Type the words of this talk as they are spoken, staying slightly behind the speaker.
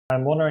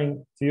I'm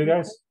wondering, do you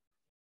guys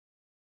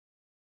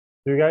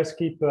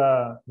keep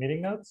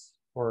meeting notes,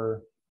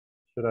 or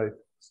should I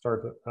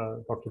start a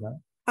document?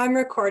 I'm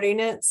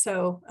recording it,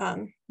 so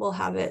we'll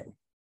have it,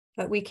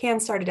 but we can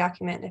start a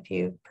document if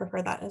you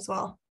prefer that as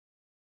well.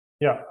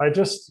 Yeah, I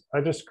just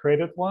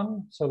created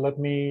one, so let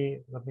me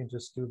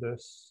just do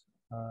this.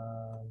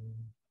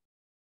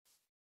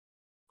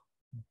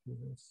 Do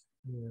this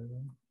here.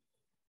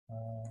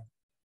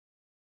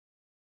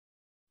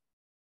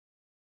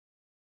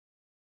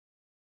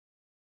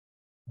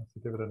 I have to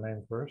give it a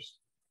name first.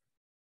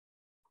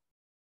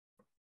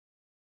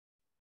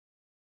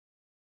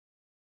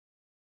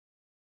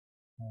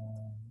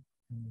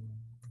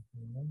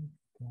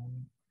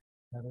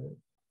 Edit.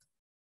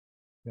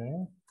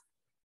 Okay.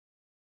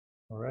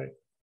 All right.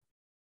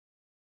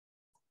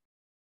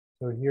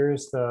 So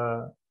here's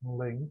the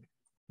link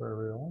for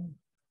everyone,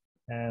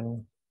 and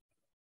it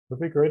would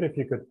be great if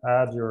you could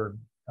add your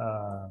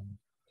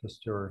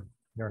just your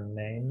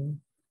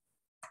name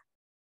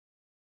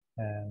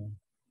and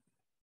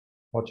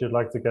what you'd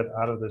like to get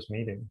out of this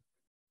meeting,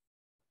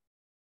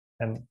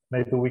 and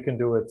maybe we can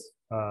do it.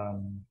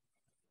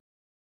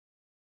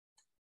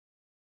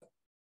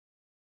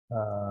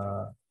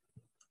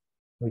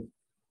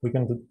 We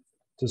can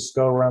just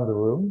go around the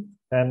room,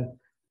 and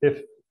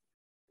if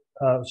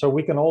so,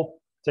 we can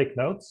all take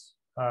notes.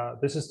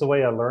 This is the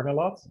way I learn a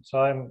lot. So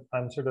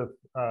I'm sort of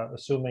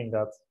assuming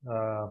that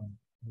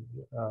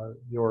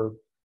you're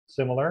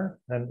similar,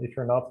 and if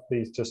you're not,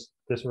 please just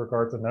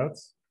disregard the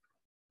notes.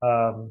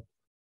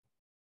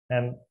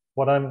 And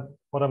what I'm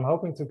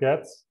hoping to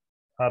get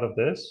out of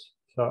this,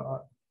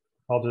 so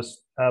I'll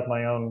just add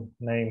my own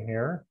name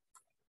here.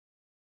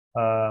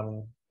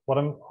 What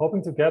I'm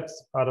hoping to get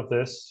out of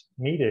this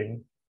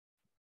meeting,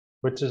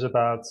 which is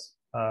about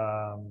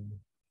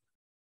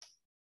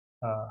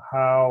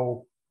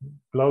how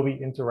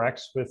GloBI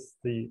interacts with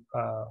the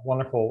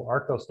wonderful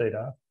Arctos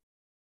data,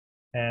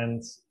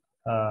 and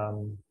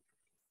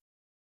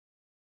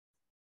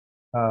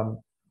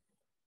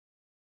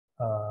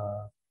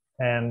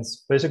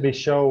basically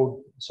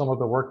show some of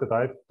the work that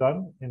I've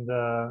done in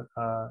the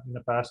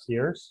past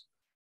years,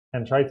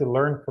 and try to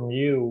learn from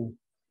you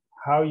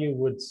how you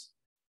would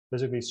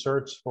basically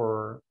search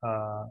for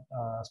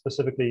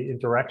specifically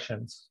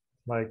interactions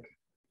like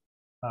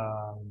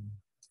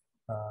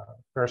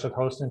parasite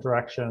host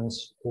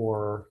interactions,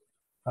 or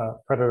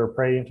predator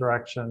prey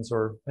interactions,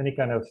 or any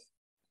kind of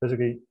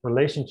basically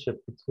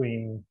relationship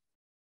between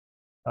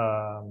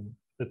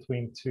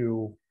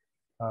two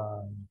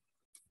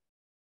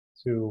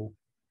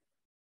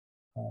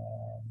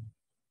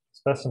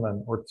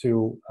specimen, or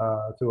two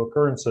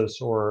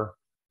occurrences, or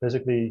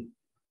basically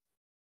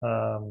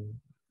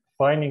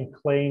finding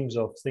claims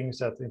of things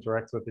that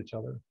interact with each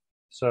other.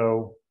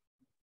 So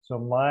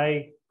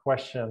my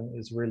question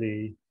is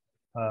really,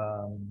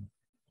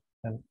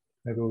 and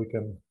maybe we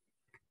can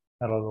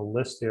add a little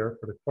list here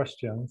for the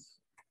questions.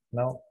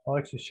 Now I'll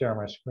actually share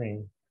my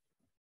screen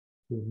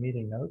to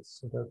meeting notes,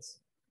 so that's,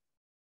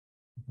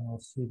 I'll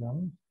see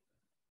them.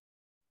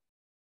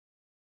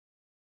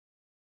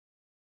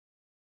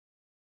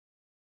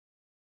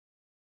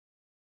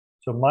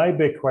 So my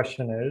big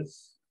question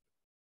is,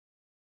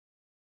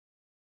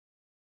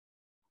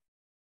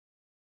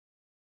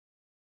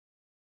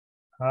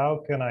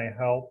 how can I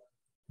help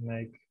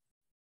make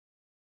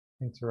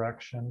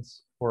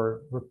interactions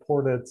or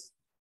reported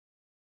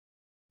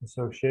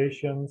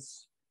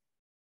associations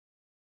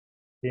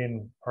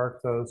in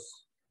Arctos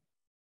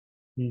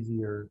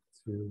easier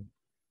to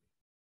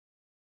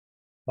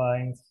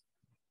find,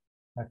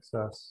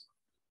 access,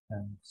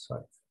 and cite?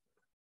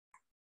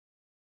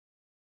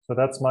 So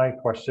that's my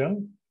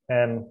question,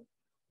 and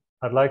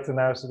I'd like to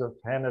now sort of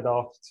hand it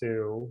off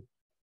to,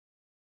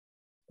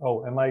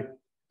 I'd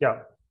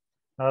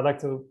like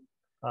to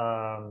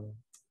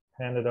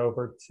hand it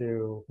over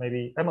to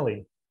maybe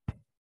Emily.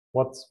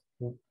 What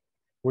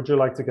would you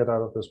like to get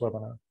out of this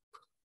webinar?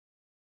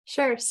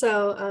 Sure.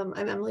 So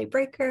I'm Emily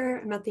Breaker.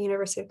 I'm at the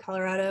University of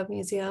Colorado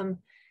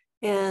Museum,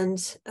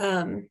 and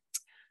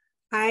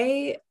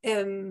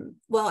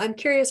I'm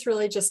curious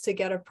really just to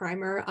get a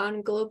primer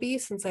on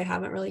GloBI, since I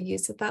haven't really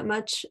used it that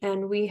much.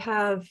 And we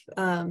have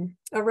a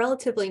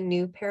relatively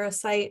new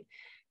parasite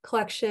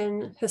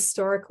collection.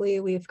 Historically,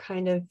 we've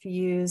kind of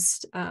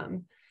used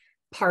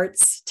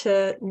parts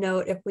to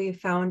note if we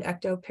found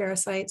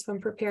ectoparasites when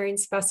preparing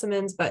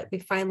specimens, but we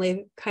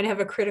finally kind of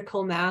have a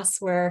critical mass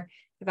where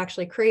we've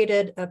actually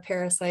created a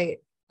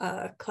parasite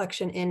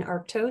collection in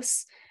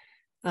Arctos.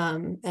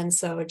 And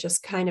so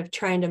just kind of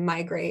trying to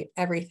migrate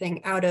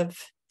everything out of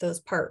those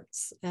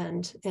parts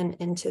and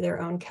into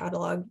their own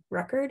catalog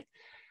record.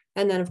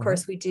 And then of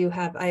course we do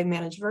have, I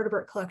manage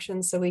vertebrate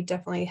collections, so we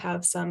definitely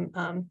have some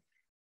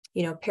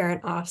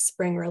parent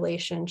offspring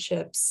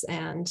relationships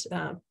and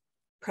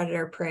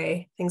predator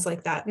prey, things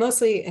like that,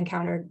 mostly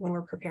encountered when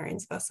we're preparing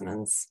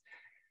specimens.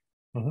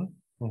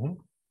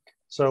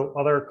 So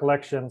other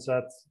collections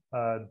at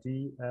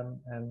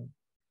DMNS,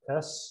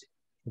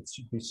 it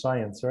should be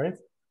science, right?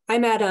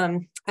 I'm at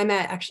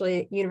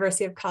actually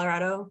University of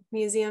Colorado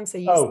Museum, so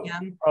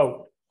UCM.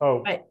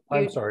 Oh,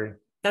 I'm sorry.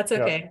 That's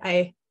okay.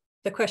 Yeah.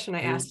 The question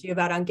I asked you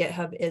about on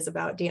GitHub is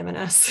about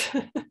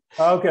DMNS.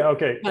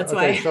 Okay. That's okay.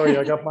 why. Sorry,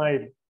 I got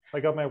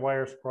my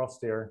wires crossed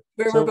here.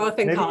 We're both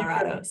in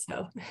Colorado,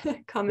 so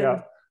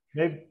common.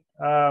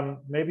 Yeah,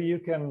 maybe you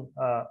can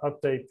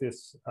update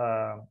this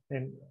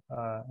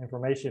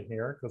information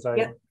here, because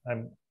I'm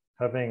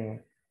having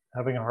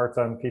a hard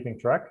time keeping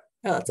track.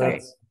 Oh, that's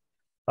right.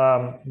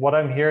 What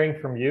I'm hearing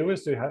from you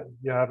is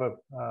you have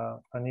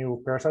a new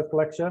parasite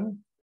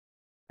collection,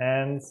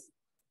 and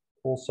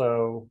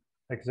also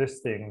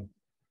existing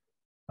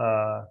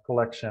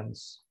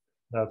collections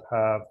that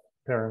have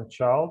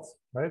parent-child,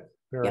 right?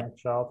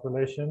 Parent-child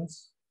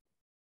relations,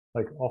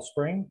 like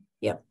offspring.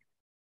 Yep.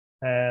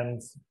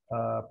 And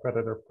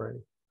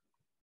predator-prey.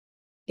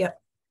 Yep.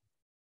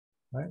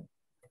 Right.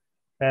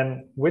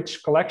 And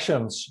which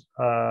collections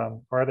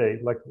are they?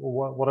 Like,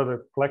 what are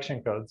the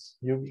collection codes?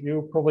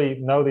 You probably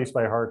know these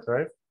by heart,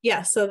 right?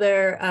 Yeah. So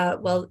they're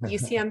well,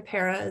 UCM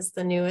para is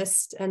the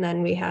newest, and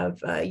then we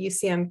have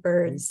UCM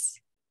birds,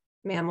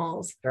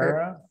 mammals.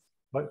 Para.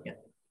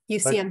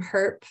 UCM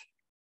herp,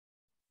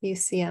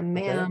 UCM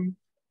mam. Okay.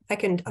 I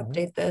can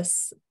update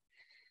this.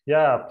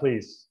 Yeah,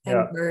 please.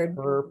 And bird.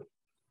 Herp.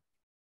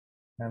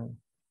 And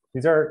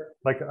these are,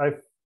 like,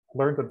 I've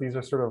learned that these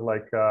are sort of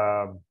like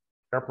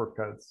airport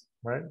codes,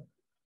 right?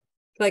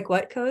 Like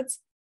what codes?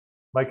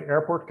 Like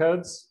airport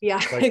codes. Yeah,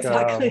 like,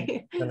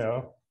 exactly.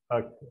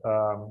 Like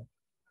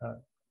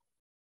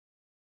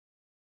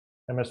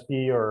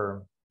MSP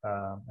or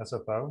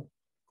SFO.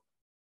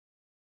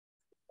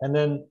 And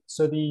then,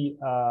 so the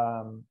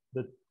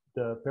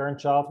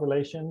parent-child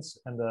relations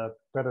and the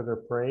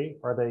predator-prey,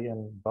 are they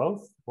in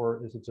both,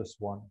 or is it just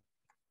one?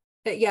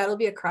 Yeah, it'll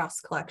be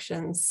across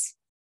collections,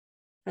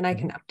 and I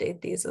can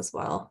update these as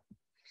well.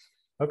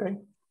 Okay,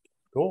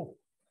 cool.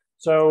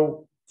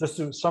 So just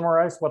to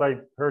summarize, what I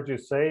heard you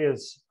say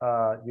is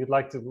you'd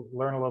like to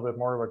learn a little bit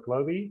more about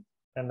GloBI,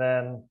 and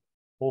then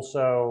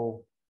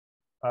also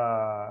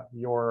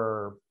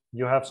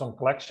you have some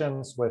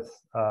collections with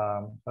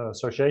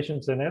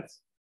associations in it.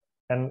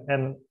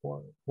 And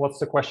what's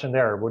the question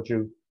there? Was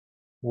your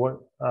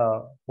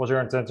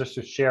intent just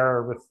to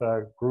share with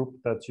the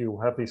group that you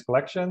have these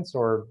collections,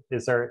 or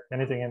is there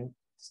anything in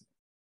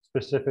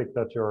specific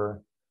that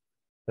you're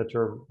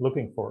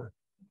looking for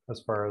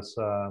as far as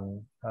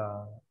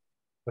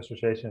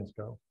associations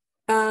go?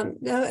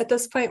 No, at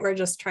this point, we're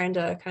just trying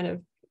to kind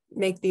of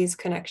make these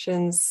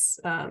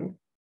connections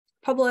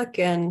public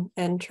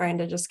and trying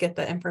to just get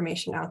the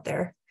information out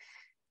there.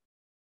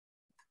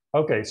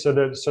 Okay, so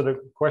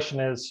the question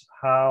is,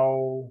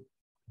 how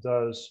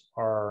does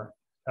our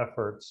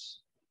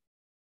efforts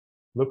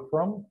look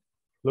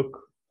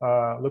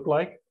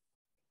like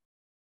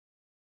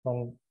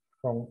from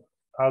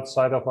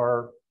outside of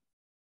our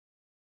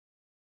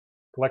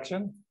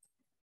collection?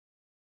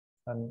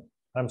 And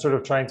I'm sort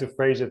of trying to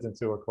phrase it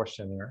into a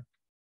question here.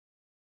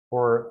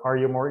 Or are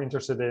you more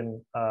interested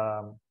in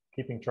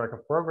keeping track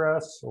of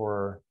progress,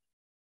 or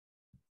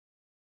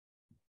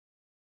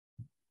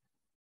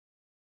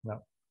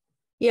no?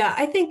 Yeah,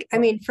 I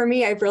mean, for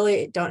me, I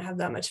really don't have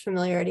that much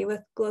familiarity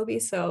with GloBI,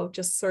 so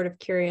just sort of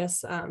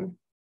curious.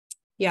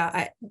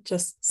 I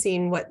just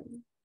seeing what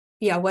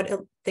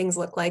things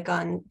look like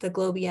on the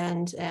GloBI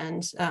end,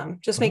 and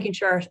just making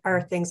sure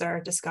our things are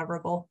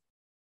discoverable.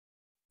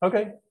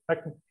 Okay,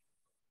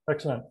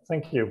 excellent.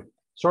 Thank you.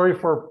 Sorry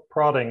for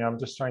prodding. I'm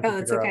just trying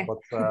to figure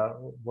out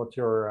what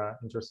you're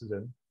interested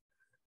in.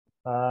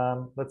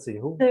 Let's see,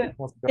 who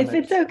wants to go next? If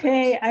it's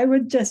okay, I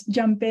would just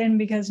jump in,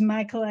 because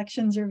my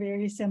collections are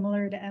very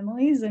similar to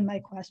Emily's and my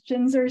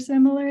questions are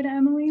similar to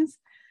Emily's.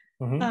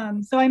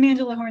 So I'm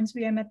Angela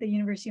Hornsby. I'm at the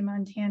University of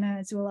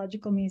Montana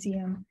Zoological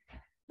Museum.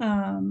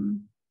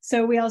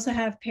 So we also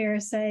have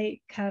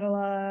parasite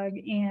catalog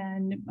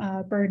and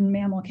bird and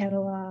mammal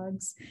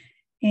catalogs.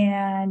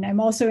 And I'm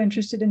also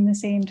interested in the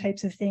same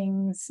types of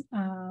things.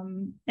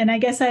 And I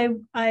guess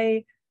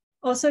I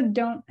also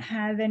don't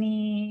have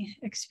any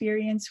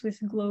experience with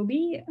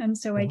GloBI. And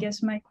so I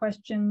guess my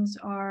questions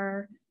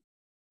are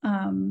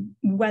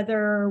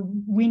whether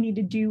we need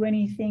to do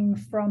anything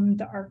from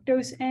the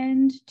Arctos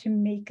end to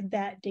make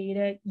that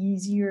data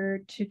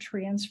easier to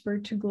transfer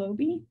to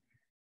GloBI.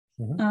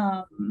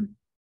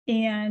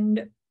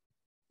 And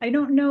I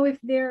don't know if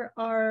there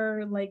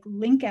are like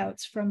link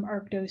outs from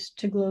Arctos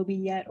to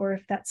GloBI yet, or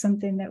if that's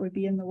something that would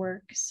be in the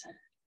works.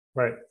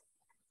 Right.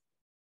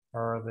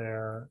 Are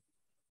there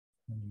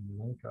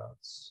link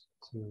outs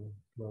to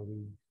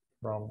GloBI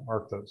from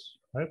Arctos,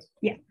 right?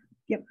 Yeah.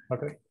 Yep.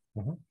 Okay.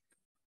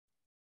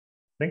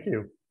 Thank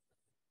you.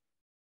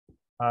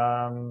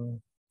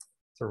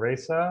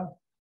 Teresa,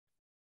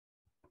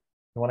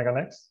 you want to go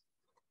next?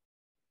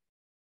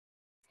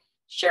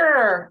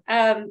 Sure.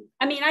 I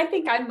mean, I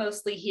think I'm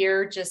mostly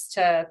here just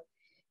to,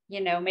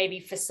 maybe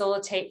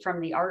facilitate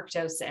from the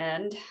Arctos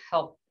end,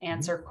 help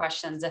answer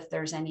questions if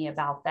there's any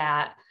about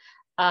that.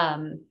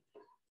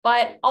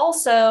 But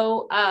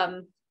also,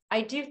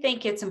 I do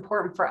think it's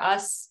important for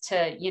us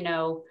to,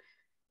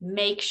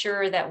 make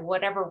sure that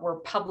whatever we're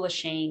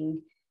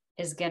publishing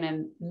is going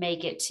to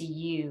make it to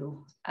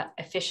you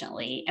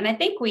efficiently. And I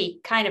think we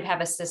kind of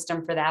have a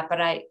system for that,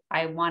 but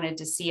I wanted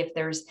to see if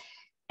there's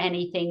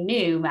anything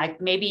new,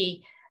 like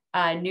maybe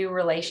new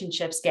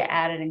relationships get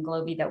added in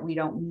GloBI that we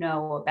don't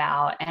know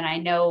about. And I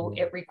know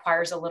it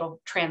requires a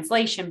little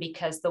translation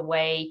because the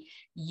way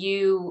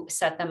you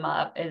set them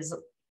up is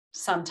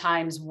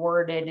sometimes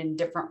worded in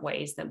different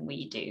ways than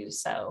we do.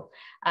 So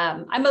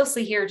I'm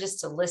mostly here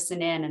just to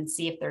listen in and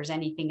see if there's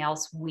anything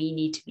else we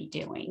need to be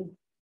doing.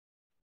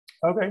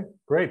 Okay,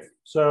 great.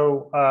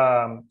 So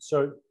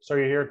so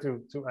you're here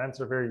to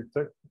answer very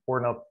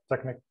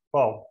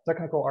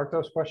technical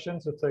Arctos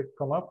questions if they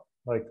come up,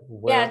 like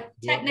where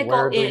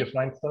do you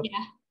find stuff?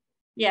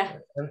 Yeah.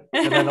 And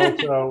then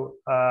also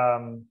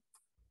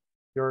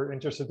you're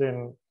interested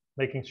in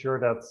making sure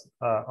that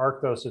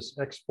Arctos is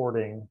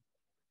exporting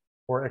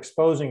or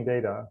exposing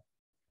data,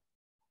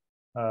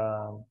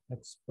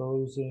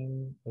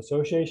 exposing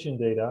association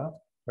data,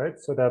 right?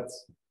 So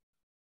that's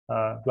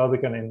GloBI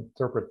can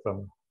interpret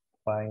them.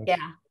 Find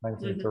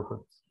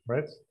interpret,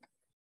 right?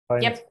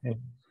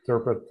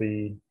 Interpret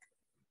the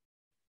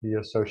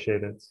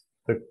associated,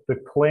 the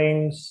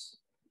claims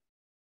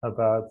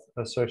about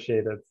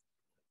associated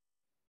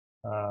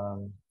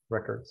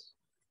records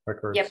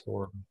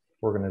or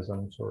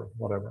organisms or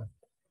whatever.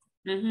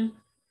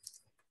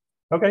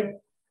 Okay,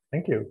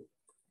 thank you.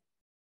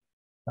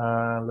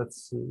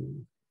 Let's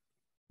see,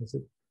 is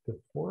it the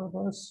four of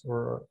us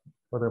or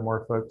are there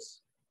more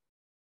folks?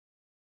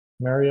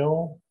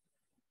 Mariel?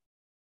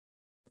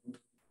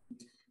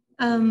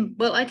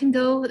 Well, I can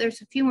go.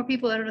 There's a few more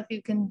people. I don't know if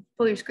you can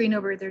pull your screen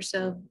over. There's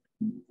a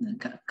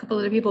couple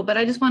other people, but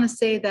I just want to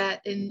say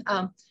that in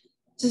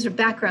just a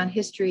background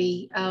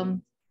history,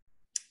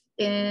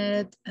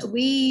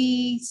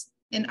 we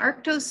in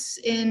Arctos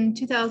in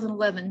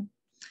 2011,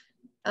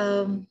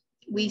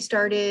 we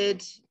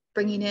started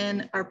bringing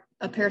in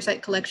a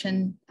parasite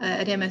collection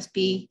at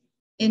MSB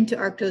into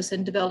Arctos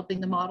and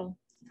developing the model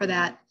for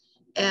that.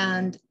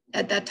 And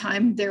at that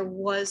time, there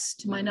was,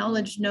 to my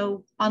knowledge,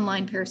 no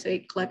online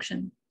parasite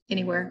collection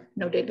anywhere,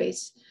 no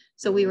database.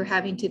 So we were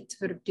having to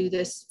sort of do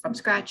this from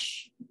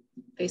scratch,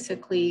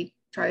 basically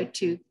try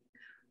to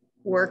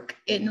work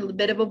in a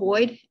bit of a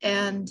void.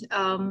 And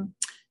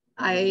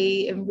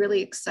I am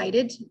really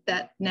excited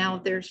that now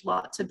there's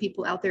lots of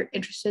people out there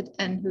interested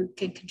and who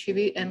can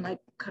contribute and like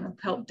kind of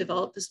help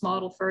develop this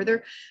model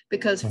further,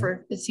 because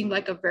for it seemed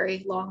like a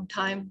very long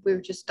time we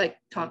were just like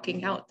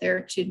talking out there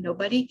to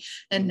nobody,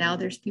 and now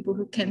there's people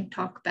who can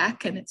talk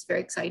back, and it's very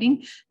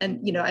exciting.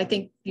 And you know, I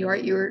think you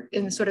were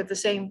in sort of the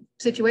same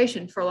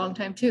situation for a long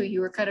time too.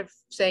 You were kind of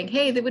saying,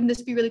 hey, wouldn't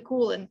this be really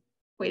cool, and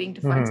waiting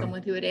to find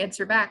someone who would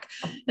answer back.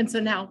 And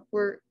so now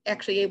we're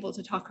actually able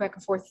to talk back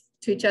and forth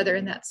to each other,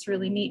 and that's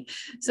really neat.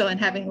 So, and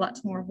having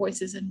lots more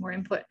voices and more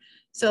input.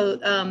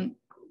 So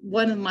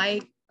one of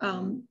my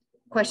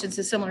questions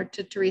is similar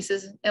to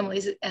Teresa's,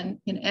 Emily's,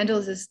 and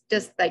Angela's, is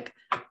just like,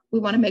 we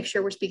want to make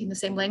sure we're speaking the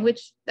same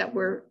language, that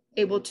we're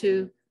able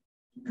to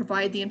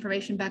provide the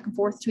information back and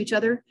forth to each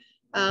other.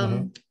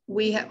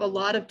 We have a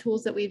lot of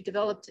tools that we've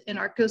developed in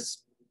Arctos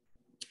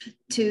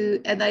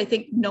and I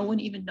think no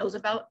one even knows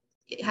about.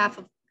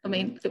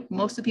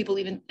 Most of the people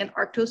even in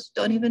Arctos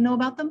don't even know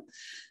about them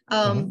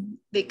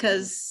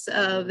because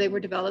they were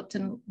developed,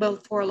 and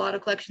both for a lot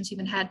of collections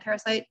even had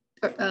parasite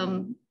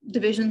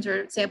divisions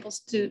or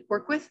samples to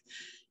work with.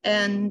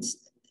 And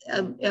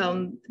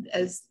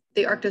as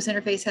the Arctos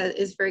interface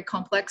is very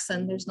complex,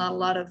 and there's not a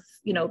lot of,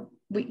 you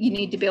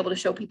need to be able to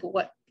show people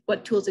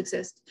what tools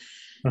exist.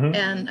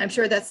 And I'm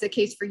sure that's the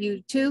case for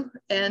you too.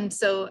 And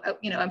so,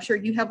 I'm sure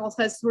you have all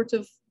sorts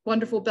of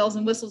wonderful bells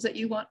and whistles that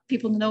you want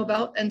people to know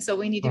about. And so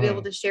we need to be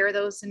able to share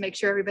those and make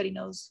sure everybody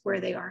knows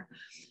where they are.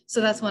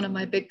 So that's one of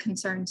my big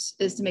concerns,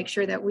 is to make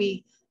sure that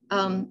we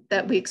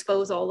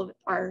expose all of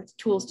our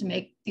tools to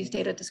make these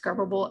data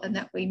discoverable, and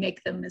that we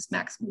make them as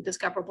maximally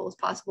discoverable as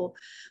possible.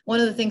 One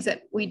of the things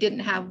that we didn't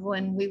have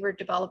when we were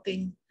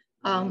developing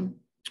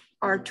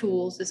our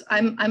tools is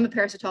I'm a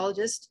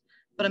parasitologist,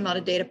 but I'm not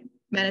a data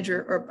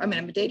manager, I'm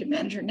a data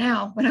manager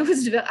now. When I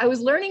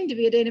was learning to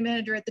be a data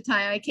manager at the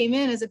time, I came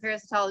in as a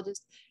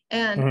parasitologist,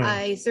 and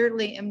I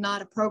certainly am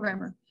not a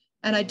programmer,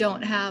 and I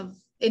don't have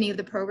any of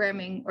the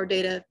programming or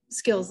data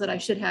skills that I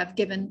should have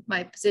given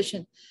my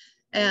position.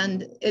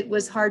 And it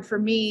was hard for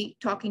me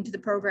talking to the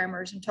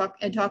programmers and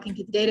talking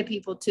to the data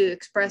people to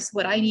express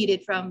what I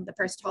needed from the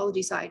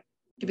parasitology side,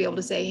 to be able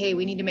to say, hey,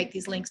 we need to make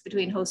these links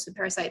between hosts and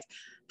parasites.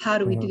 How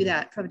do we do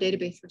that from a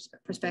database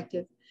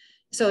perspective?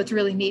 So it's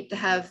really neat to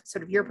have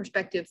sort of your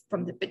perspective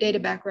from the data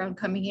background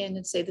coming in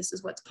and say, this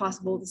is what's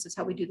possible. This is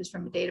how we do this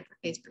from a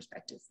database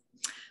perspective.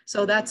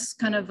 So that's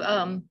kind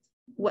of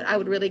what I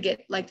would really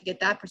like to get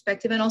that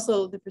perspective, and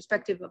also the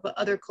perspective of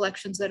other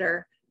collections that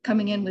are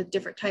coming in with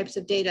different types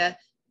of data.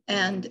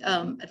 And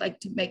I'd like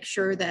to make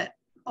sure that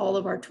all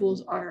of our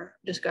tools are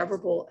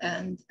discoverable,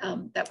 and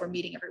that we're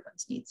meeting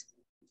everyone's needs.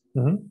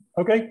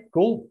 Okay,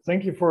 cool.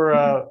 Thank you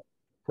for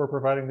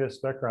providing this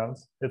background.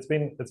 It's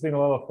been a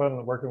lot of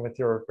fun working with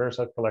your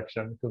parasite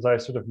collection, because I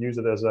sort of use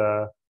it as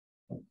a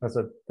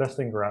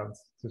testing ground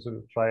to sort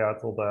of try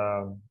out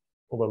all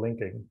the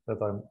linking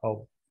that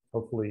I'll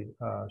hopefully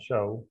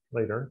show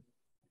later.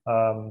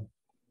 And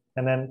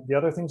then the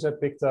other things I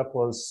picked up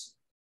was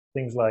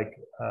things like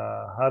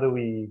how do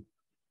we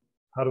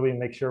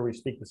make sure we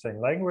speak the same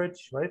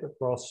language, right,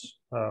 across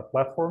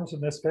platforms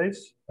in this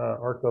case,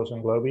 Arctos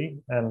and GloBI,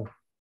 and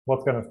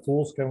what kind of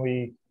tools can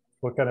we,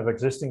 what kind of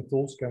existing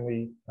tools can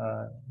we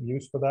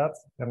use for that,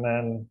 and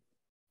then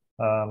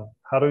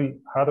how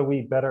do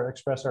we better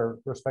express our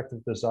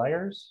respective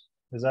desires?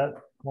 Is that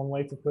one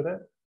way to put it?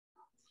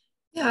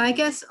 Yeah, I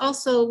guess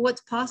also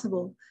what's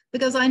possible,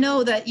 because I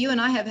know that you and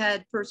I have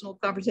had personal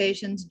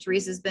conversations.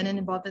 Teresa's been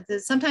involved with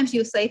this. Sometimes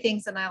you'll say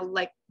things and I'll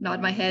like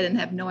nod my head and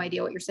have no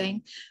idea what you're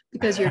saying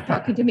because you're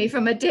talking to me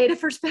from a data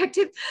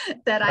perspective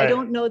that I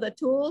don't know the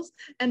tools.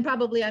 And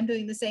probably I'm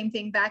doing the same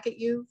thing back at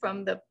you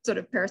from the sort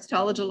of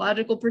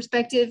parasitological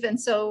perspective. And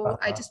so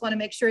I just want to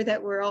make sure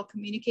that we're all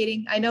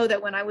communicating. I know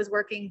that when I was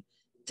working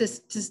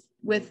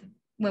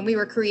when we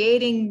were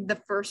creating the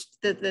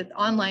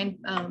online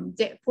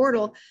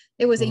portal,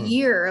 it was a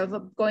year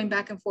of going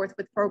back and forth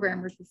with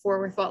programmers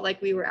before we felt like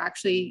we were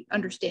actually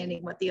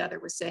understanding what the other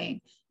was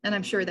saying. And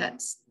I'm sure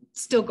that's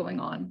still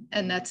going on,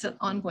 and that's an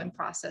ongoing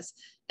process.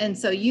 And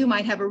so you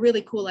might have a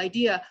really cool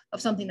idea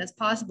of something that's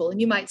possible, and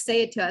you might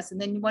say it to us,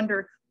 and then you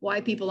wonder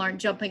why people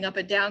aren't jumping up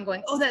and down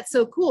going, oh, that's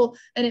so cool.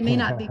 And it may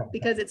not be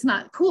because it's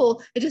not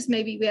cool. It just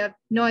maybe we have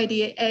no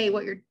idea,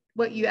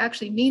 what you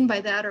actually mean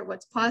by that or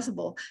what's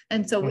possible.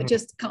 And so we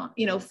just,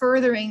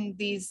 furthering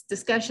these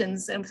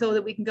discussions, and so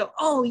that we can go,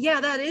 oh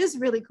yeah, that is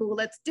really cool.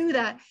 Let's do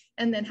that.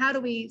 And then how do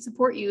we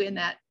support you in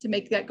that to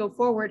make that go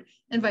forward,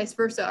 and vice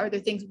versa? Are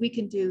there things we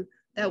can do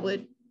that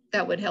would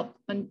help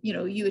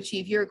you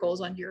achieve your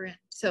goals on your end?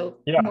 So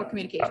more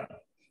communication.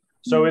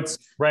 So it's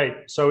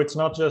right. So it's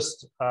not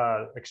just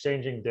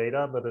exchanging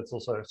data, but it's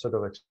also sort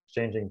of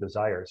exchanging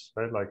desires,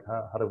 right? Like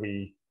how do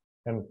we,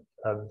 and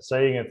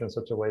saying it in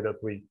such a way that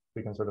we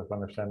can sort of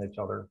understand each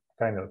other,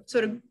 kind of.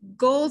 Sort of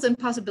goals and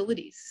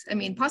possibilities. I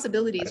mean,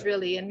 possibilities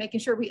really, and making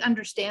sure we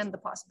understand the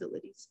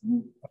possibilities.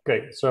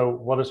 Okay, so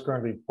what is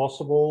currently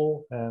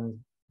possible, and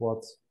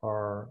what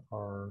are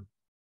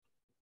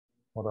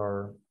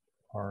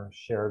our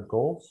shared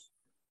goals?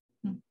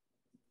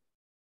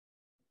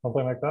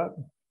 Something like that?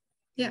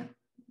 Yeah.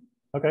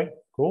 Okay,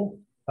 cool.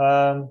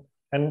 And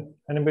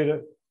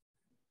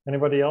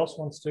anybody else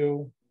wants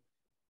to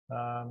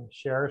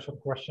share some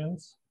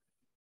questions?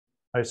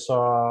 I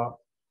saw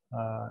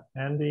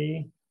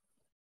Andy.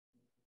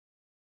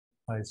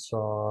 I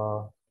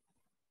saw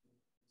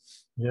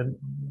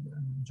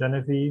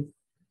Genevieve.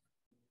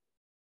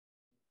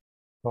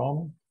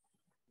 Tom.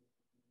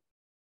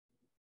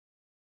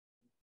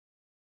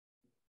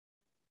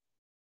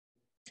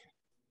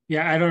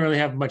 Yeah, I don't really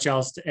have much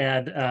else to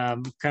add.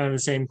 Kind of the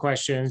same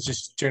questions.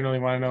 Just generally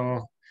want to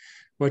know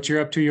what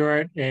you're up to,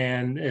 Jorrit,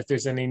 and if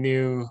there's any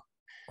new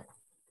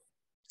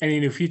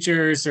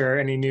features or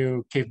any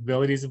new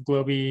capabilities of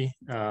GloBI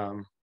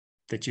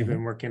that you've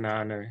been working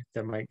on or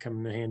that might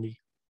come in handy.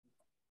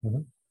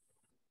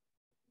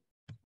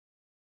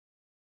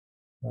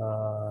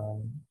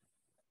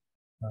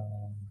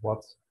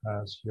 What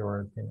has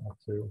Jorrit been up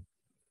to?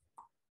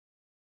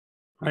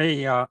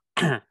 Hey,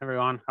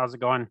 everyone, how's it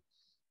going?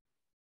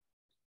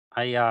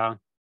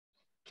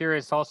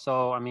 Curious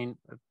also, I mean,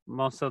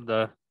 most of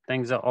the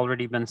things have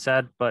already been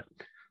said, but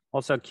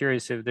also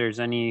curious if there's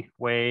any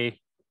way.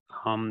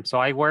 So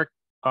I work,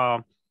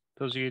 those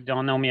of you who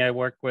don't know me, I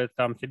work with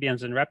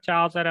amphibians and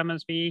reptiles at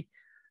MSB,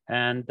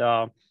 and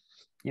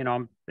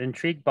I'm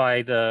intrigued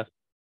by the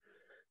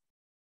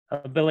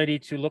ability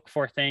to look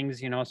for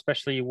things,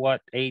 especially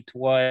what ate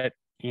what,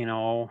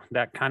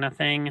 that kind of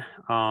thing,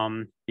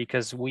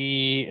 because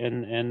we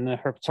in the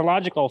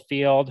herpetological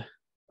field,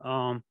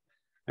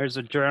 there's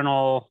a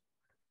journal,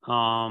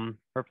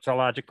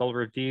 Herpetological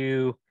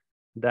Review,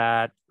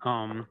 that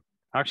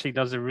actually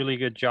does a really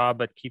good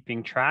job at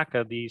keeping track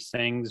of these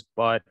things,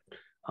 but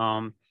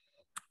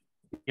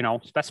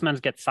specimens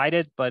get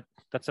cited, but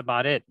that's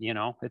about it.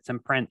 It's in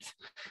print.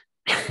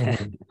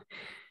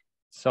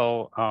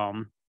 So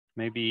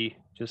maybe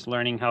just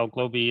learning how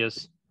GloBI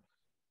is,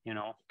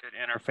 good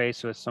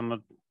interface with some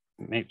of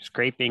maybe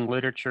scraping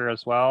literature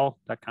as well,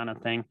 that kind of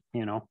thing.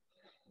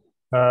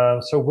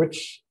 So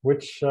which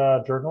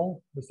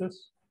journal is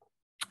this?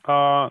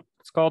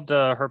 It's called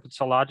the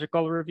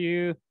Herpetological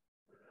Review.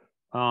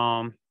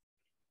 So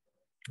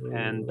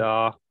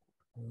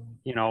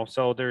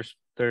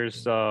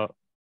there's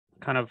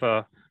kind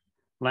of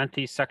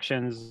lengthy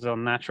sections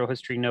on natural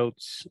history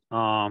notes,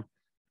 about,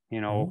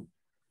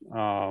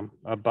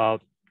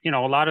 a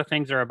lot of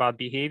things are about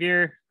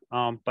behavior,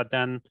 but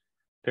then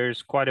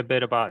there's quite a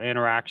bit about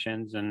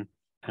interactions and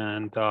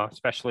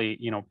especially,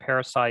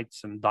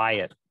 parasites and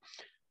diet,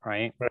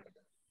 right?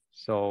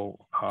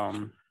 So,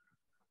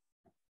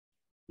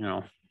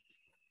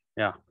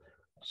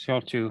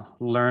 so to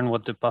learn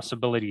what the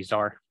possibilities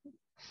are.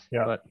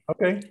 Yeah. But,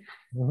 okay.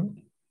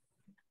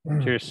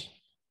 Cheers.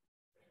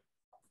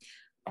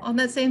 On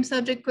that same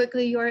subject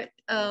quickly, Jorrit,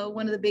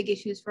 one of the big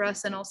issues for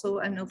us, and also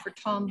I know for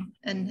Tom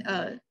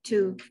and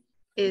too,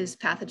 is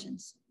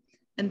pathogens.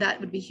 And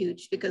that would be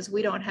huge because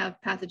we don't have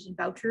pathogen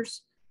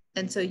vouchers.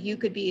 And so you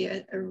could be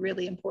a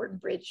really important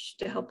bridge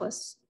to help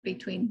us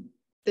between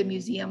the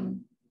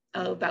museum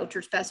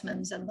voucher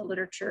specimens and the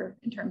literature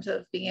in terms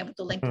of being able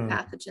to link to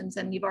pathogens.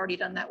 And you've already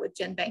done that with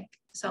GenBank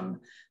some,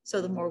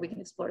 so the more we can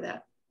explore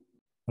that.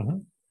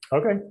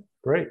 Okay,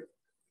 great.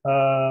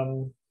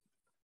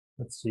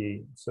 Let's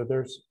see. So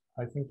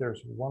I think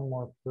there's one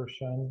more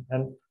person.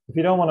 And if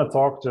you don't want to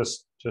talk,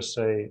 just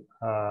say,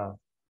 I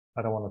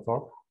don't want to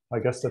talk. I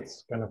guess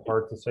that's kind of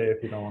hard to say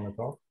if you don't want to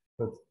talk,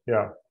 but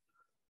yeah.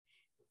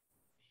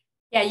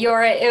 Yeah,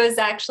 Jorrit, it was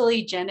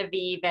actually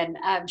Genevieve, and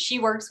she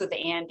works with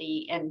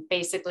Andy and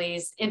basically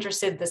is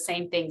interested in the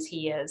same things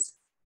he is.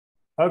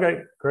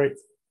 Okay, great.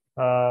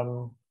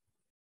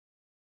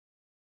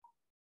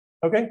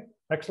 Okay,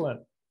 excellent.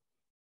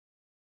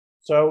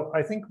 So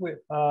I think we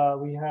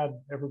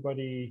had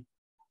everybody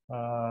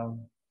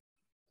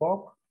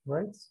talk,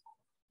 right?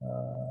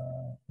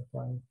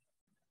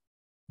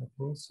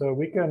 Okay, so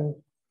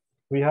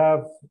we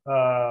have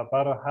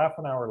about a half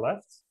an hour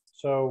left.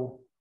 So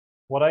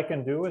what I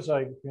can do is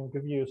I can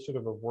give you sort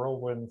of a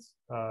whirlwind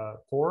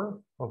tour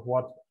of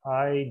what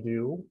I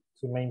do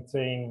to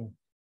maintain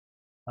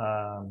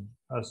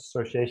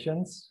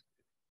associations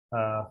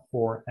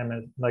for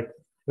MS, like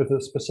with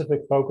a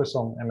specific focus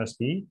on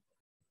MSB,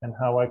 and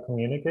how I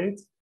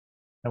communicate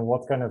and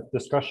what kind of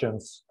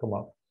discussions come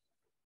up.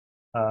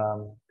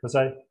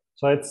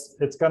 So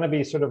it's going to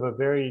be sort of a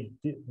very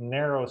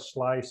narrow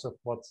slice of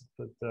what's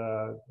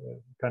the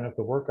kind of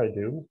the work I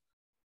do.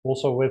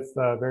 Also with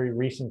very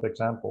recent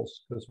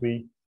examples, because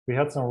we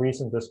had some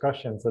recent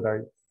discussions that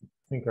I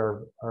think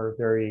are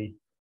very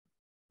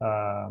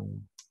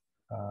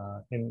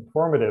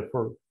informative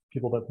for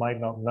people that might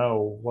not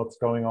know what's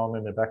going on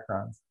in the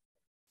background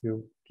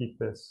to keep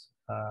this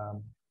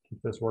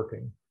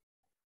working.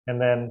 And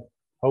then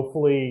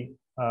hopefully,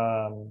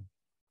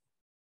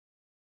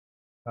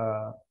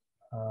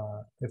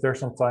 if there's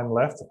some time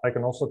left, I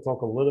can also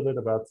talk a little bit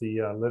about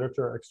the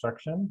literature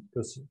extraction,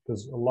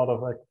 because a lot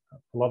of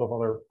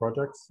other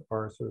projects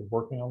are sort of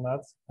working on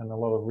that, and a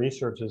lot of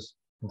research is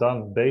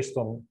done based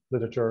on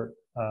literature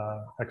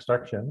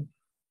extraction.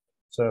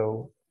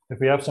 So if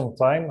we have some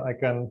time, I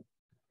can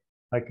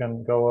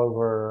go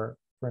over,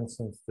 for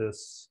instance,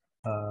 this.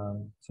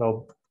 So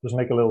I'll just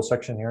make a little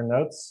section here,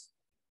 notes.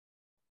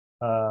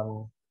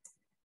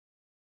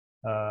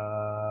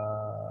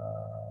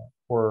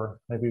 Or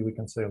maybe we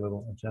can say a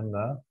little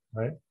agenda,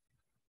 right?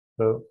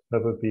 So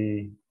that would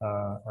be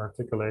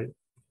articulate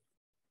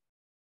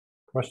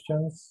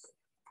questions.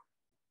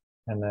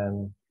 And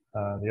then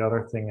the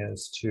other thing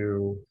is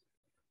to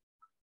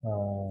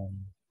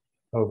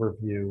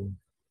overview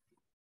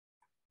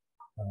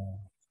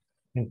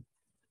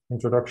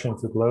introduction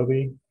to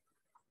GloBI.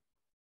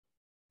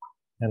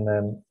 And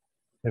then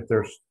if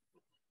there's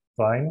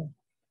time,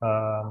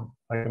 I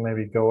can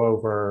maybe go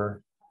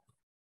over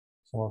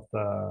some of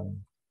the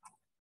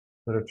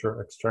literature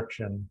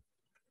extraction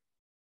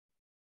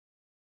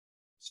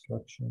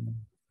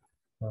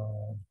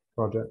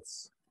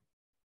projects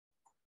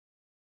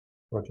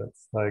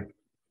like,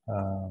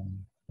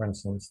 for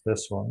instance,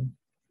 this one.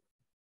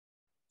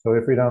 So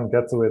if we don't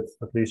get to it,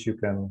 at least you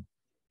can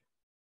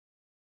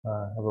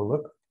have a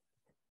look.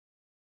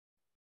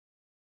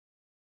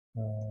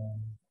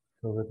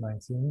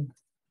 COVID-19.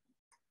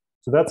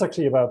 So that's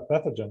actually about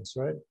pathogens,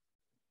 right?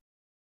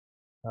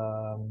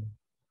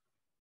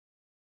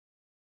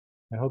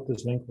 I hope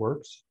this link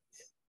works.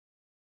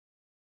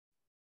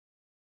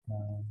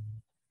 Yeah.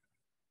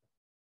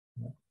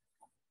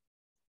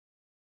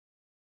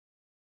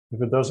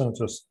 If it doesn't,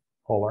 just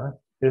holler.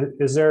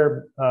 Is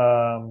there,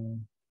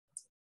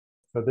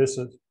 so this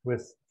is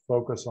with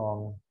focus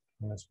on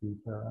MSB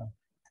para.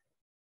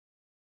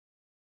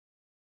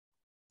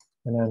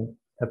 And then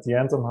at the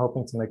end, I'm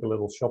hoping to make a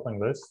little shopping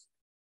list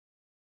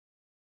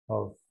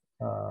of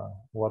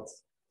what,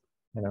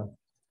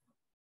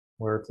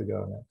 where to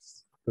go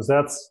next. Because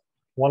that's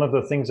one of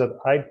the things that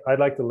I'd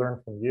like to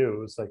learn from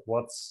you, is like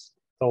what's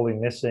totally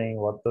missing,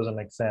 what doesn't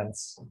make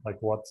sense,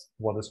 like what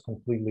is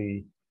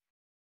completely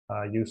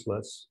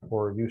useless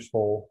or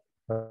useful.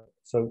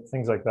 So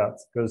things like that,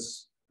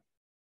 because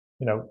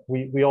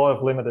we all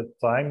have limited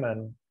time,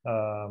 and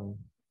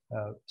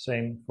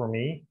same for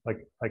me.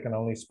 Like I can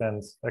only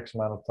spend X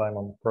amount of time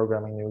on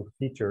programming new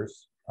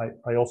features.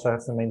 I also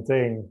have to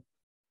maintain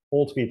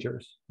old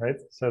features, right?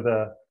 So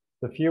the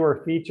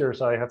fewer features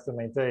I have to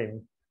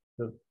maintain,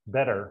 the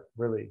better,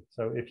 really.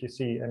 So if you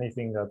see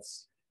anything that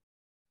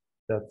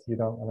you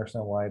don't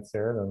understand why it's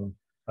there, then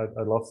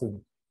I'd love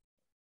to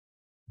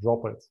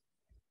drop it,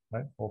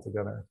 right,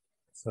 altogether.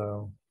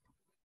 So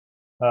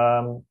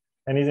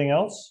anything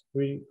else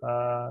we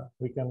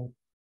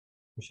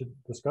should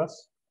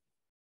discuss?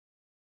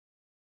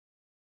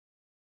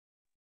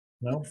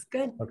 No? That's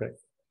good. Okay.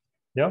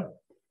 Yeah.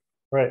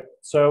 Right.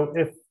 So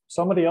if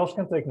somebody else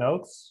can take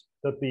notes,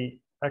 that'd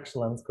be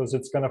excellent, because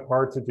it's kind of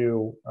hard to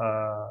do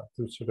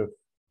to sort of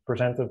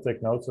present and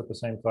take notes at the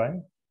same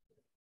time.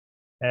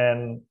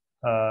 And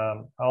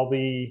I'll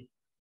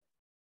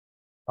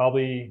I'll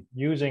be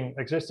using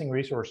existing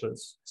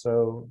resources.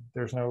 So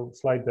there's no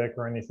slide deck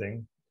or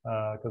anything,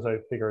 because I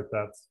figured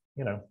that,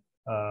 you know,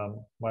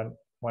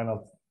 why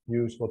not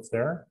use what's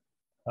there?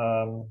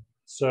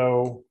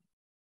 So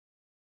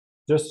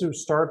just to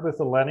start with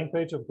the landing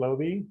page of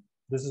GloBI,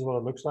 this is what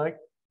it looks like.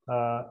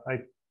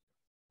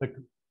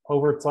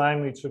 Over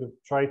time, we sort of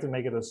try to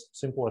make it as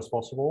simple as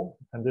possible,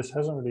 and this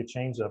hasn't really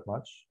changed that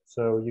much.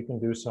 So you can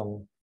do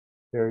some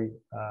very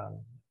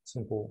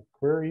simple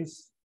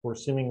queries, or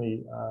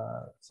seemingly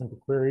simple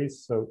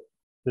queries. So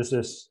this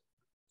is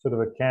sort of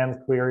a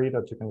canned query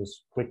that you can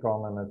just click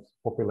on and it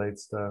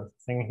populates the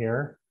thing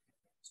here.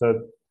 So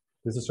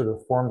this is sort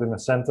of formed in a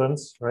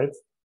sentence, right?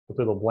 With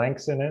little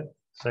blanks in it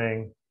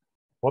saying,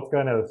 what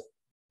kind of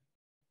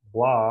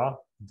blah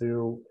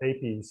do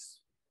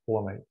apes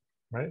pollinate,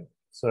 right?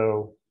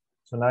 So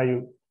now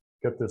you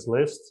get this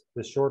list,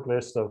 this short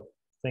list of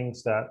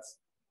things that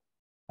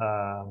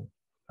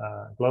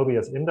GloBI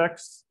has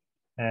indexed,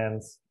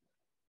 and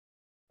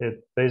it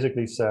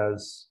basically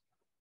says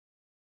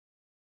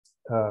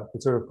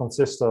it sort of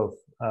consists of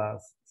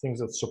things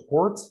that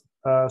support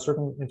a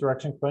certain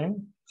interaction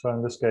claim. So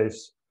in this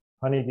case,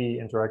 honeybee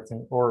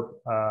interacting or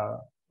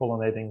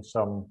pollinating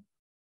some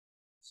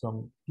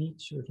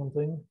peach or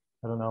something.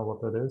 I don't know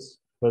what that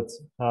is, but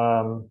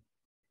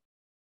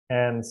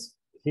and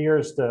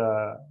here's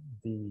the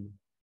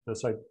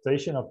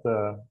citation of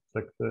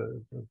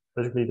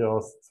basically the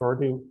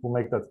authority who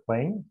make that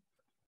claim,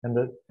 and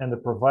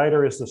the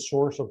provider is the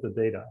source of the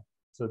data.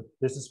 So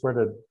this is where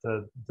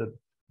the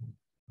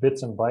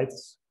bits and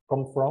bytes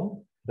come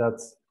from that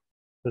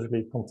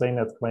basically contain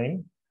that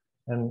claim,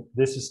 and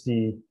this is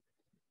the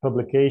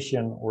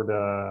publication or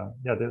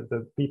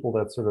the people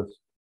that sort of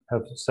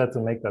have said to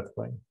make that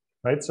claim,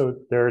 right? So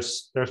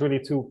there's really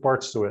two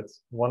parts to it.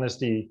 One is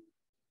the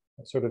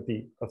sort of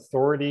the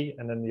authority,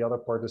 and then the other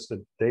part is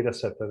the data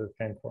set that it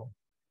came from,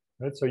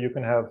 right? So you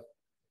can have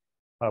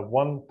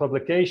one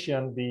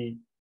publication be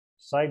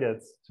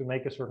cited to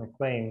make a certain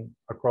claim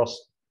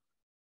across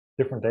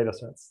different data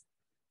sets,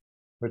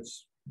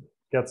 which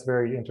gets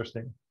very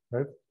interesting,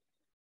 right?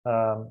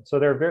 So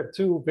there are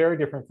two very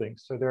different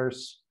things. So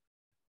there's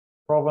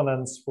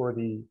provenance for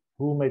the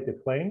who made the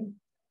claim,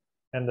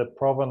 and the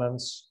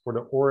provenance for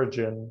the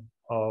origin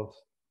of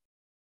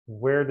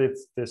where did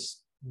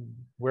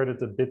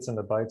the bits and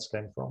the bytes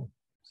came from.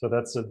 So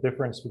that's the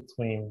difference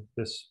between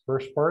this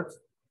first part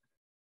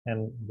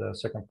and the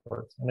second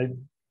part, and they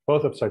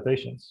both have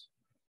citations,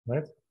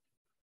 right?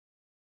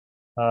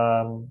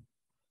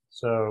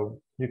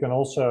 So you can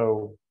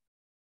also,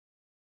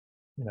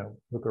 you know,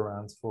 look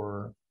around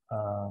for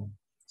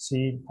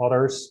see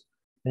others,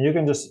 and you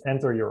can just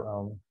enter your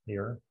own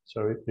here.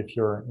 So if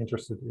you're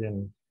interested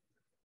in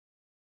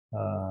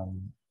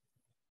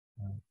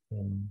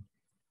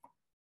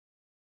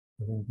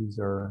I think these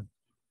are,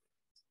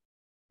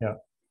 yeah,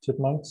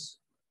 chipmunks.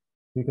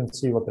 You can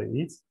see what they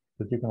eat,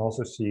 but you can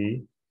also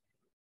see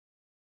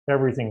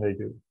everything they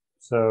do.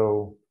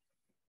 So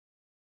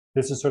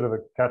this is sort of a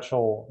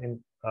catch-all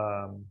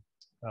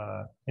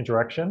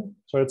interaction.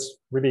 So it's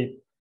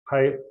really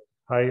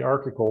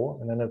hierarchical,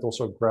 and then it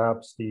also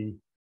grabs the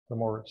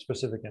more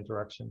specific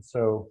interaction.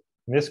 So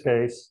in this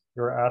case,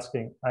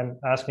 I'm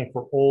asking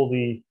for all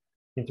the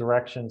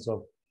interactions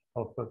of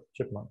a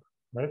chipmunk,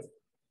 right?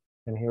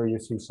 And here you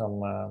see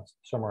some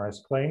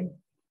summarized claim.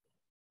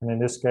 And in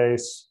this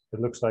case, it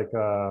looks like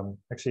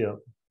actually a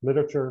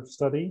literature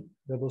study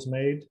that was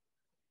made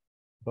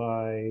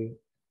by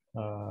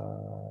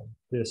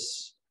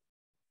this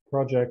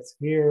project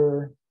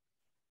here,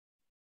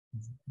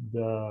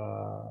 the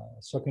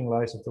sucking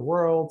lice of the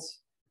world,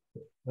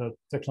 the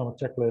taxonomic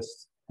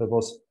checklist that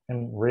was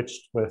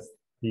enriched with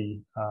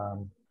the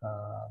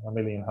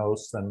mammalian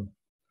host and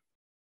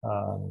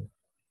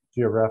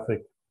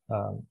geographic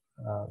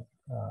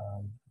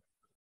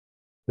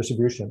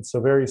distribution. So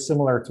very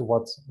similar to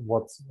what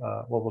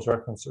was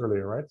referenced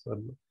earlier, right? So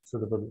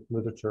sort of a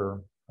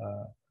literature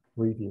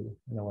review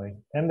in a way.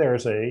 And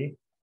there's a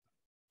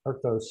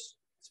Arctos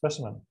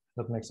specimen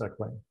that makes that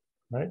claim,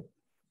 right?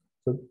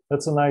 So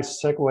that's a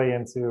nice segue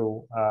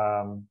into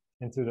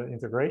the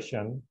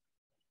integration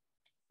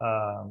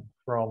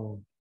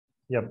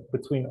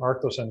between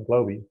Arctos and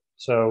GloBI.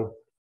 So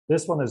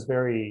this one is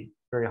very,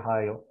 very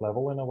high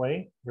level in a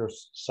way.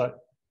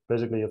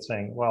 Basically it's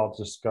saying, well,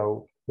 just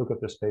go look at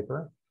this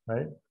paper,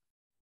 right?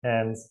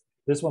 And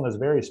this one is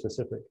very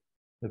specific.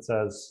 It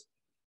says,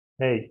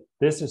 hey,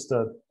 this is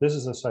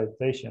a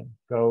citation.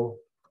 Go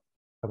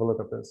have a look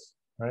at this,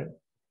 right?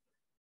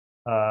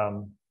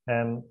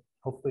 And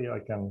hopefully I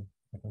can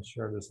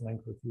share this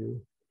link with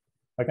you.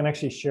 I can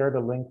actually share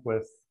the link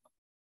with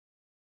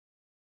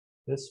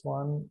this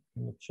one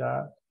in the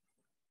chat.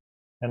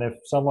 And if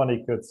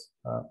somebody could,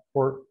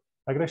 or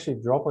I could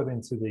actually drop it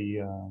into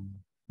the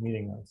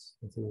meeting notes.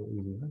 It's a little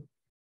easier.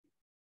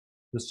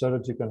 Just so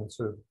that you can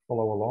sort of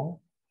follow along.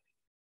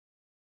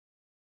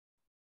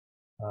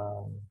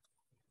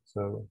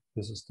 So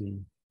this is the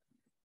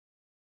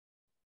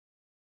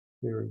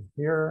theory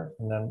here,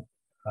 and then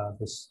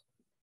this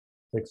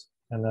takes,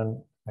 and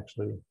then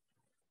actually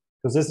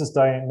because this is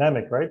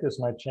dynamic, right? This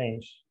might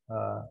change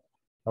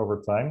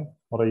over time.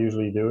 What I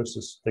usually do is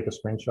just take a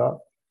screenshot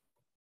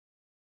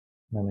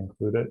and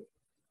include it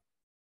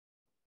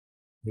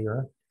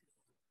here.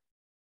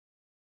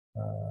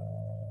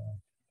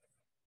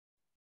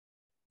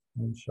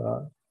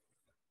 Screenshot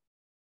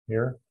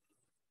here,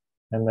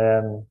 and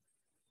then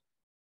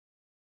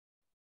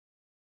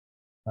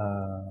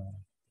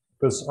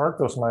because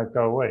Arctos might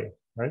go away,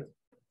 right?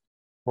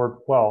 Or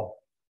well,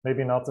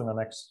 maybe not in the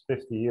next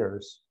 50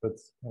 years, but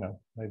you know,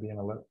 maybe in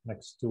the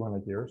next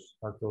 200 years,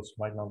 Arctos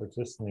might not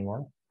exist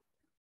anymore.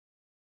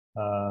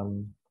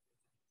 And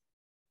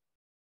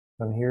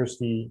here's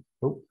the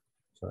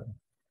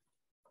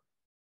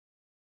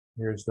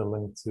here's the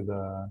link to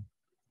the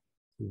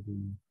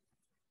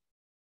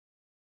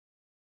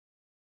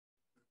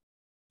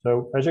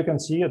So as you can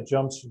see, it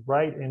jumps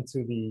right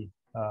into the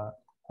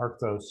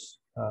Arctos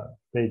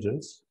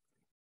pages.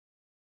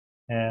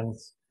 And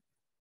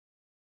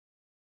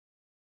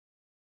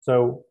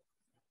so,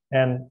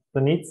 and the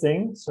neat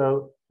thing,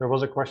 so there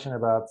was a question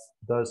about,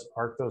 does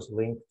Arctos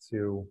link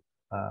to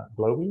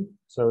GloBI?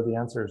 So the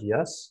answer is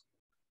yes.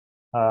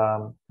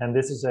 And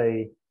this is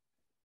a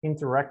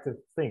interactive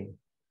thing.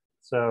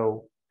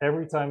 So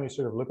every time you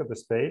sort of look at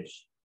this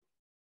page,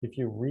 if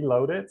you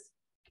reload it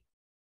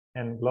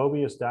and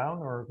GloBI is down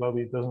or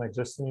GloBI doesn't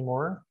exist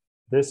anymore,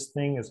 this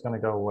thing is going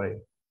to go away.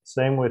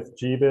 Same with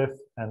GBIF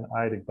and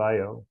IDIC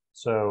Bio.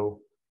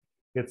 So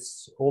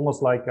it's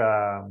almost like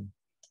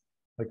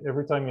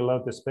every time you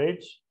load this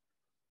page,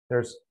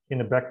 there's in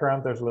the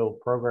background, there's a little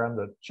program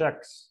that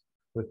checks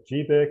with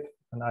GBIF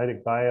and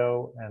IDIC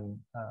Bio and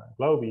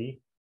GloBI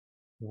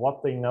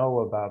what they know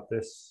about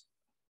this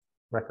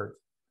record,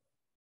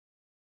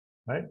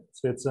 right?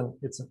 So it's an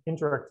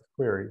interactive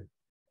query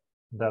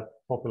that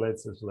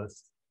populates this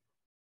list.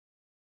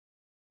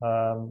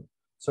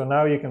 So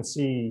now you can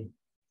see,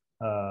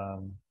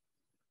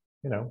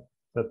 you know,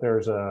 that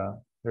there's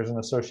an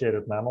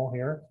associated mammal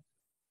here,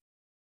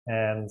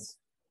 and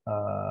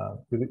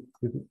you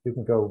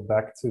can go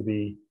back to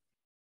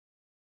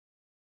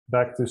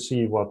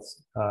see what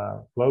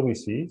GloBI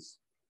sees,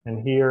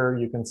 and here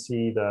you can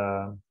see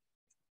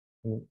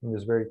in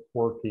this very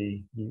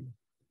quirky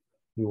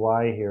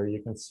UI here,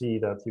 you can see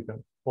that you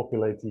can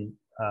populate the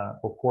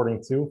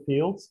according to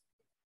fields.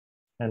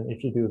 And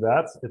if you do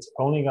that, it's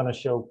only going to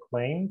show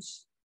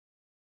claims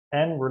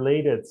and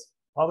related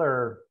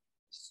other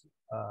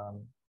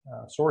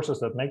sources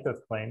that make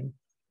that claim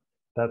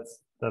that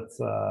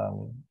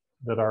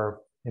are of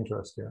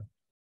interest here.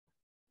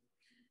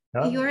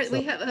 Yeah? Jorrit,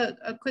 we have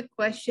a quick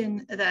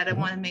question that I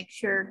want to make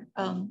sure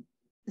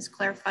is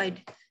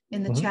clarified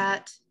in the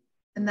chat.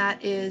 And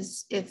that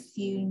is, if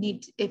the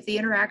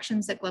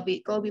interactions that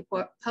GloBI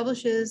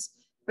publishes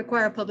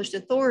require published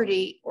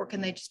authority, or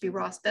can they just be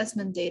raw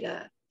specimen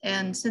data?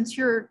 And since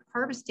you're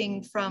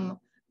harvesting from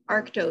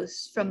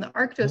Arctos, from the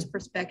Arctos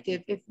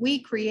perspective, if we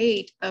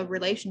create a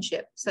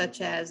relationship,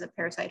 such as a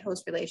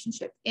parasite-host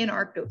relationship in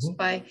Arctos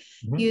by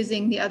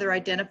using the other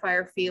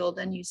identifier field,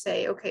 and you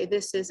say, okay,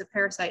 this is a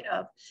parasite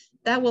of,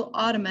 that will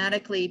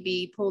automatically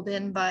be pulled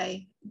in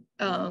by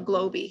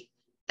GloBI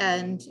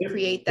and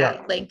create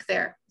that link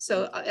there.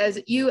 So as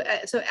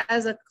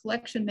a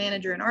collection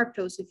manager in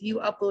Arctos, if you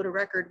upload a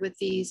record with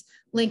these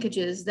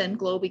linkages, then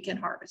GloBI can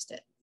harvest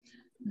it.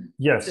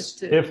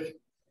 Yes,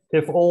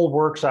 if all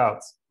works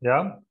out,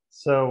 yeah.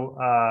 So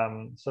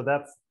so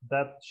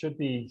that should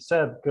be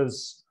said,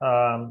 because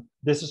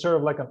this is sort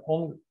of like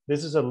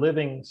this is a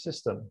living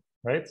system,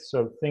 right?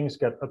 So things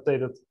get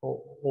updated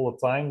all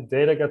the time.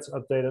 Data gets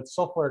updated,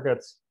 software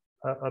gets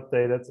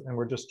updated, and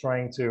we're just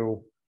trying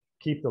to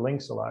keep the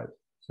links alive.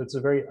 So it's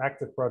a very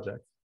active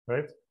project,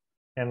 right?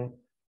 And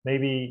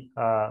maybe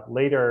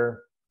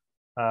later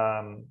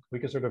we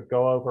could sort of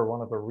go over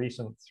one of the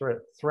recent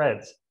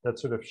threads that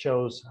sort of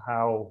shows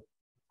how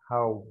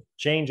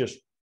changes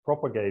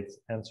propagate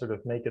and sort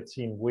of make it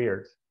seem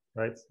weird,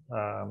 right?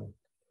 For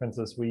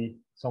instance,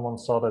 someone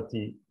saw that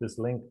this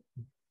link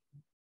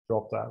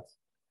dropped out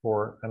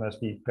for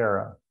MSB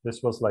para.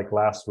 This was like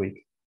last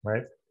week,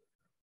 right?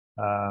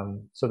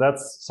 So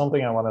that's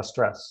something I want to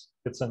stress.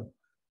 It's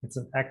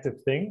an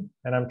active thing,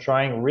 and I'm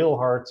trying real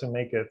hard to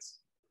make it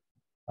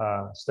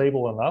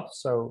stable enough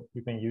so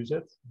you can use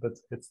it, but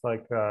it's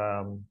like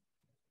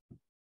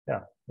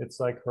it's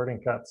like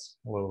herding cats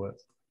a little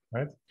bit,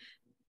 right?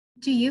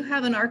 Do you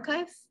have an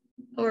archive,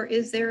 or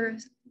is there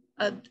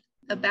a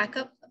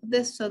backup of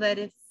this, so that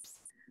if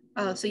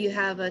so you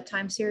have a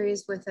time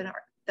series with the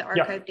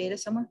archive data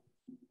somewhere?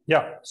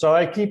 Yeah, so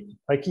I keep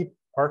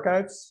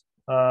archives,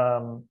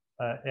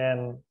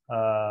 and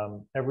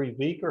every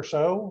week or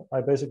so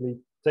I basically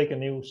take a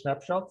new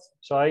snapshot.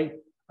 So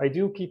I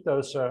do keep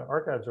those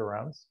archives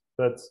around,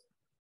 but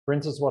for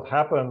instance, what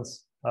happened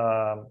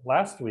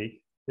last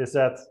week is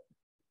that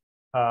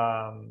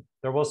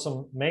there was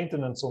some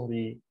maintenance on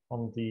the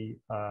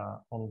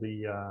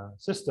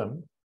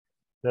system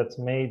that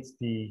made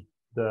the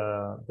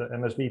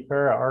MSB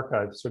para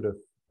archive sort of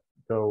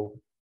go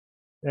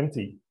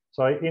empty.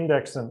 So I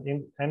indexed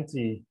an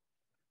empty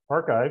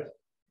archive,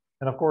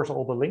 and of course,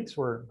 all the links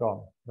were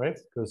gone, right?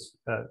 Because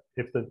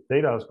if the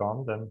data is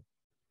gone, then,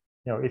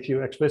 if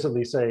you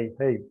explicitly say,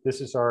 hey, this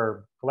is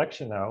our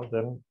collection now,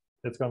 then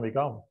it's going to be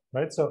gone,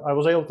 right? So I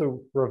was able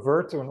to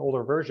revert to an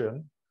older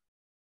version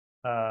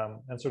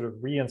and sort of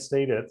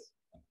reinstate it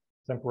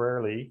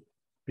temporarily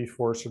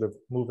before sort of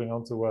moving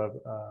on to a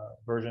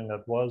version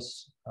that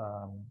was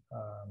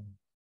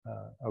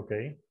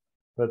okay.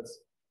 But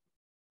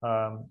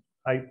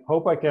I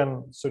hope I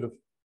can sort of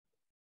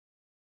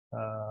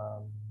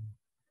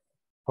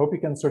hope you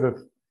can sort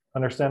of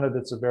understand that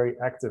it's a very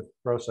active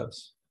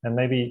process, and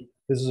maybe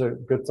this is a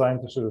good time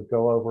to sort of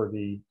go over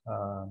the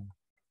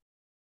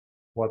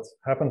what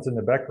happens in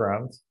the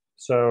background.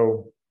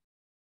 So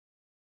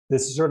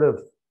this is sort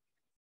of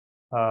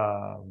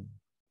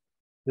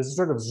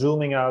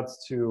zooming out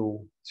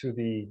to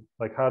the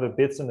like how the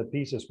bits and the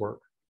pieces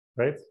work,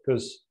 right?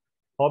 Because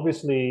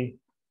obviously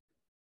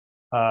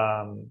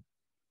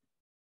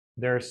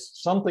there's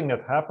something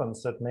that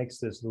happens that makes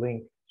this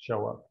link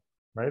show up,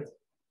 right?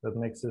 That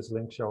makes this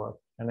link show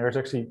up, and there's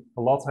actually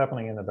a lot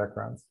happening in the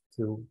background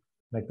to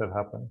make that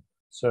happen.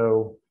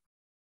 So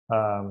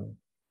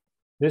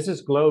this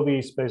is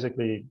GloBI's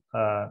basically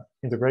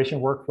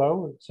integration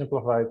workflow,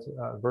 simplified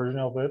version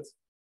of it.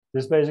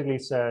 This basically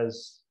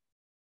says,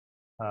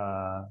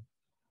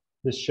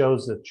 this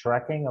shows the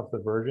tracking of the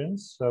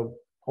versions. So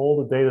all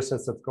the data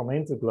sets that come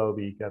into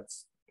GloBI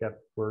get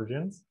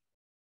versioned,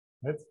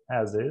 right,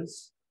 as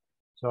is.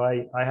 So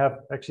I have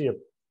actually a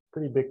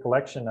pretty big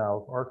collection now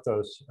of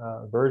Arctos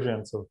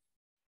versions of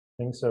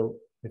things. So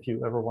if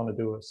you ever want to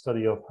do a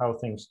study of how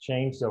things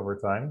changed over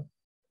time,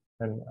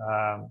 then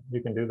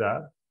you can do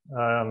that.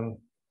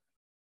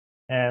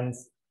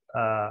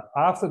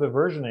 After the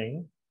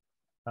versioning,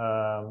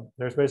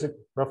 there's basically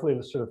roughly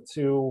sort of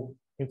two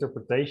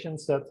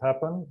interpretations that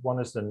happen. One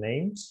is the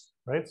names,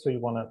 right? So you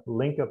want to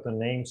link up the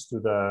names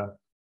to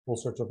all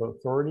sorts of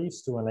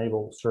authorities to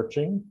enable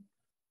searching.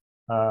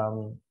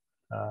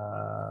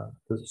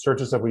 The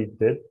searches that we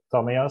did,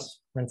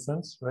 Tamias, for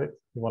instance, right?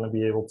 You want to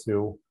be able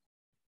to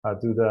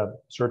do the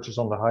searches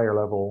on the higher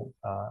level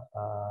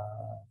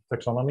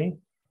taxonomy.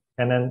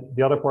 And then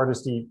the other part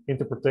is the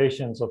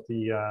interpretations of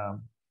the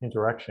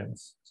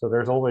interactions. So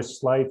there's always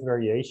slight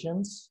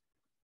variations.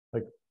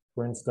 Like,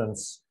 for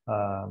instance,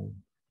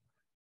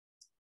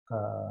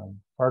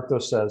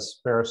 Arctos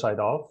says parasite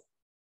off.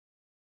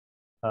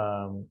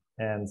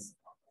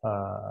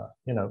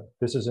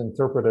 This is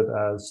interpreted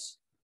as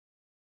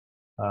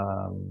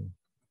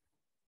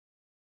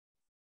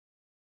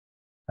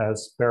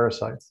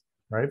parasite,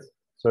 right?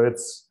 So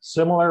it's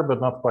similar, but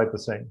not quite the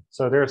same.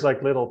 So there's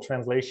like little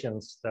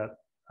translations that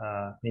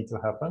need to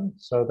happen.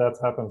 So that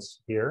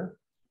happens here.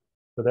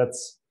 So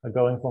that's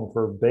going from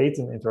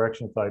verbatim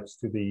interaction types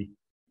to the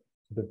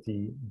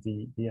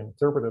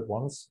interpreted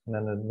ones, and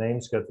then the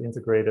names get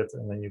integrated,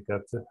 and then you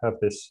get to have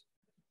this,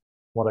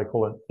 what I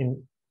call an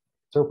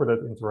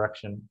interpreted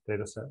interaction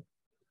data set,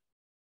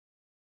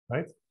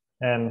 right?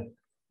 And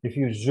if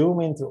you zoom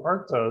into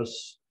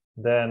Arctos,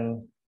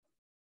 then,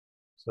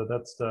 so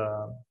that's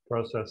the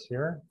process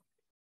here.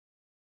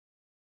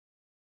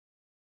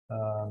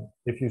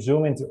 If you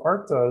zoom into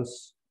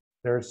Arctos,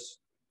 there's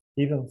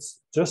even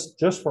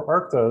just for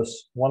Arctos,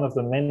 one of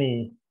the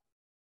many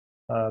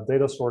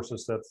data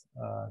sources that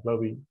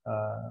GloBI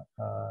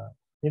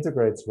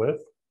integrates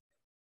with.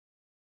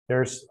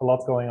 There's a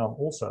lot going on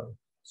also.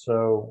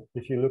 So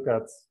if you look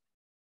at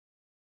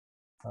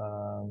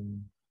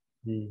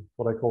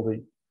what I call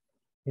the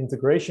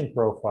integration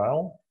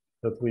profile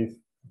that we've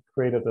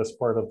created as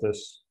part of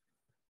this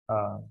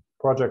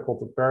project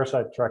called the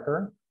Parasite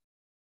Tracker,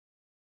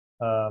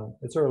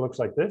 it sort of looks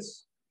like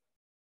this,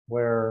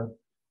 where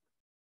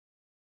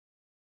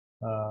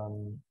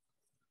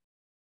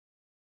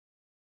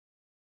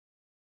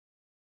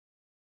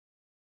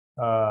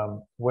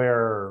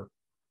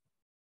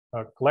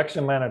a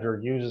collection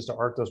manager uses the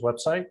Arctos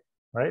website,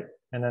 right?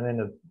 And then in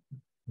the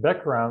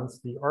background,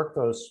 the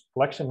Arctos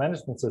collection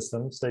management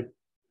systems, they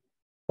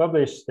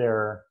publish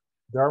their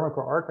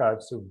Dharmical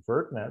archives to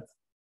VertNet.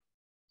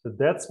 So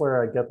that's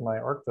where I get my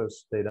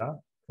Arctos data,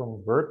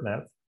 from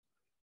VertNet.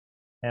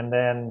 And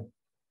then,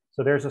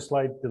 so there's a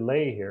slight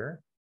delay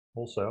here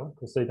also,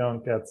 because they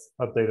don't get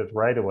updated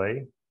right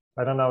away.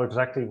 I don't know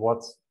exactly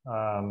what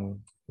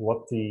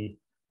the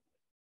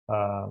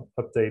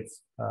update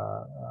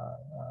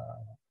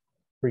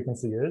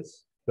frequency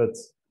is, but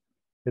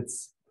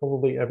it's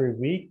probably every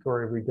week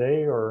or every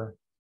day, or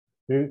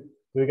do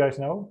you guys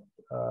know,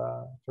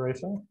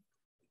 Teresa?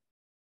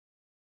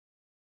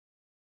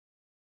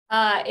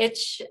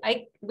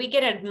 We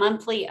get a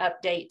monthly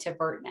update to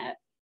VertNet.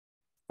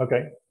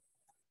 Okay,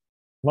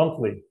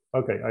 monthly.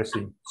 Okay, I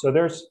see. So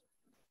there's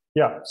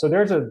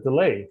a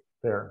delay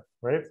there,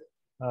 right?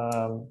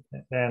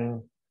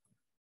 And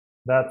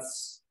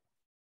that's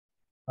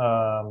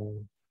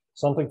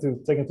something to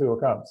take into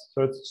account.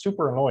 So it's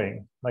super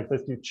annoying, like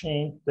that you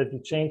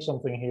change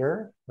something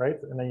here,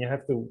 right? And then you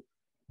have to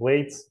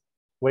wait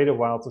a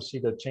while to see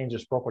the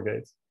changes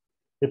propagate.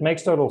 It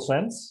makes total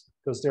sense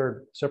because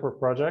they're separate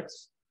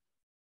projects.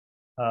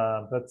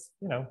 but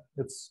you know,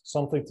 it's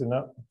something to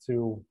know,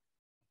 to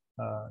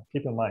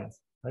keep in mind,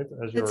 right?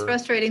 As It's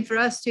frustrating for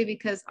us too,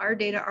 because our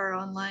data are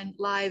online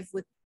live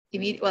with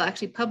immediate, well,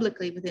 actually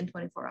publicly within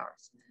 24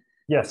 hours.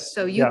 Yes.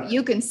 So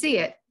you can see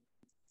it,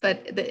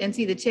 and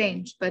see the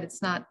change, but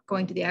it's not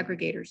going to the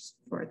aggregators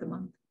for the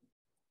month.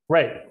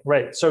 Right,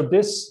 right. So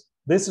this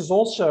is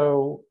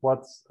also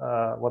what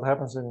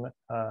happens in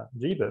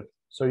GBIF.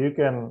 So you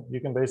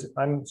can basically,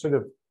 I'm sort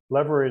of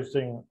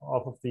leveraging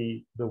off of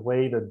the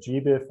way that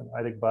GBIF and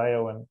IDIC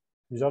Bio and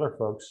these other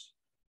folks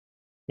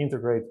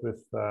integrate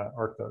with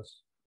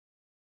Arctos.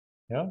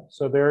 Yeah.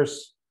 So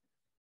there's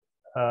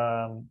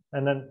and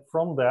then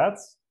from that,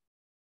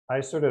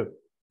 I sort of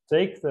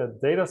take the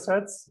data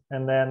sets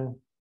and then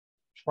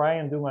try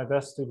and do my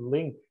best to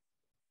link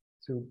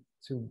to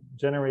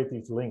generate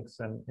these links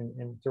and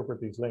interpret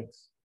these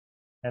links.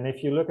 And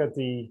if you look at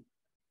the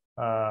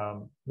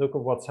look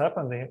at what's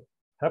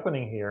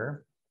happening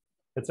here,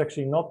 it's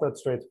actually not that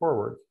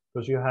straightforward,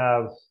 because you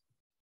have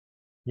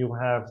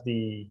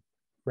the,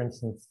 for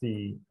instance,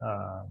 the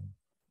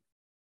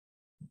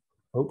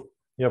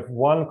you have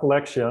one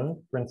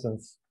collection, for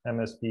instance,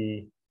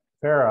 MSB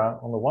Para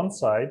on the one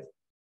side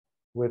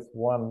with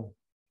one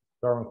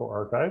Darwin Core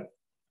archive,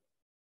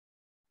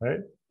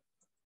 right?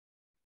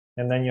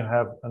 And then you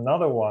have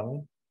another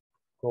one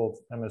called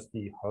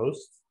MSB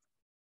host,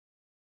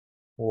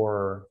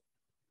 or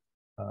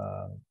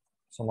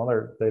some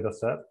other data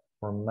set,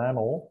 or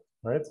mammal,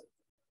 right?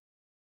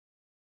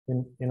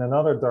 In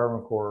another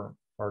Darwin Core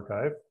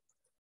archive.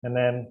 And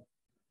then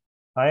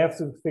I have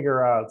to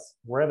figure out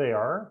where they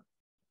are,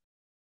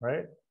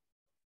 right?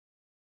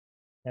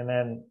 And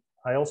then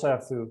I also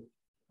have to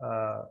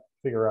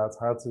figure out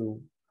how to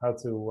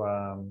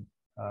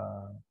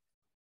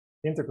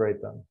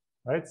integrate them,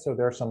 right? So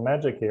there's some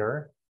magic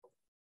here,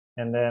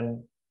 and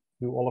then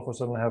you all of a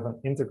sudden have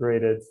an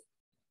integrated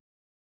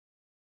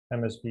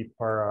MSB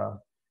Para,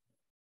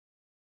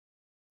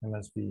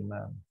 MSB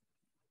Man,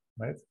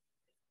 right?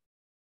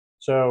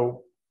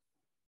 So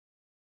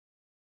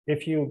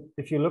if you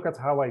look at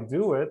how I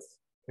do it,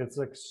 it's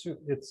like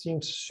it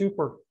seems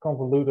super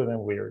convoluted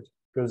and weird,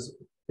 because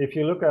if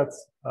you look at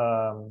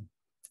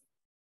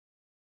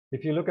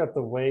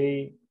the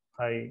way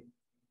I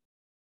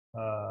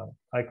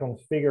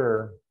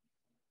configure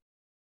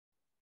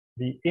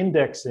the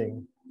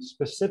indexing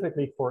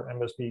specifically for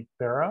MSB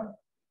Para,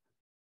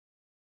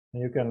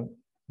 and you can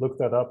look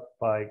that up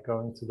by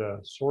going to the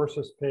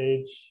sources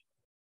page.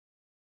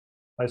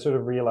 I sort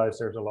of realize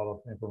there's a lot of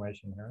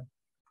information here.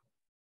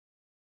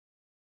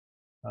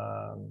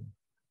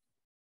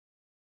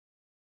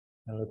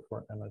 And look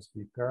for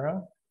MSB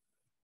Para.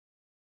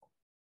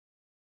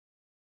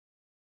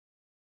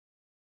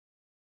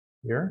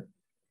 Here.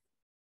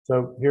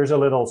 So here's a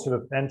little sort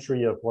of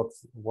entry of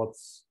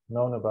what's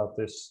known about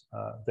this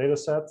data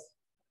set.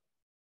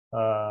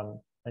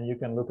 And you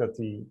can look at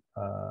the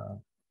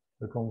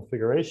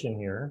configuration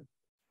here.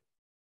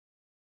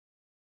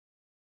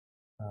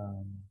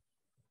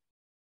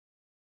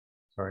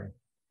 Sorry.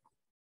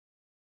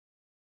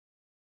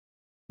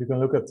 You can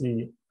look at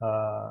the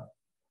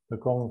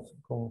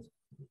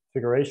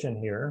configuration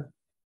here.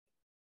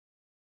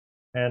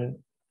 And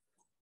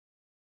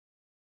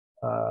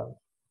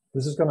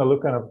this is going to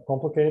look kind of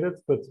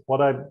complicated, but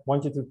what I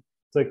want you to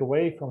take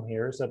away from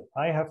here is that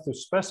I have to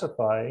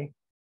specify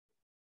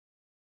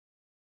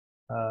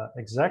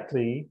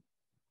exactly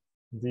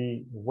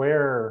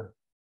where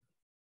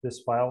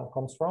this file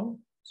comes from.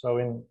 So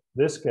in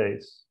this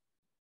case,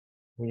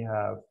 we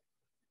have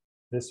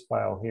this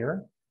file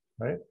here,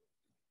 right?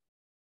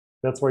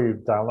 That's where you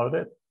download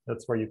it.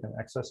 That's where you can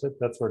access it.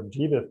 That's where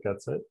GBIF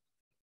gets it.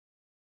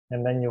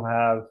 And then you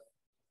have,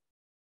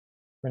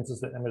 for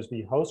instance, the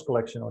MSB host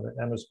collection or the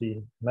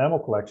MSB mammal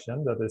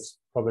collection that is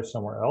published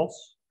somewhere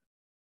else.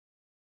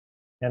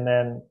 And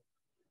then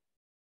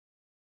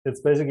it's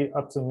basically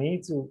up to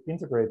me to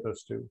integrate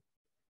those two.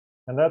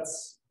 And that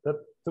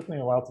took me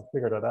a while to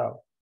figure that out.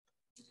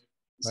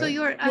 So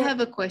I have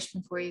a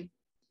question for you,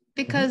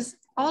 because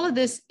all of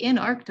this in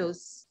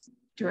Arctos,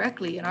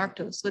 directly in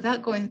Arctos,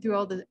 without going through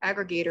all the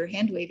aggregator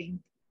hand waving,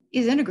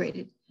 is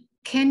integrated.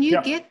 Can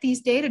you get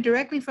these data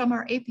directly from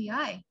our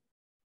API?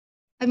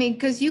 I mean,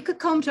 because you could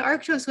come to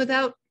Arctos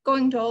without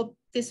going to all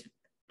this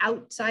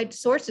outside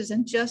sources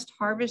and just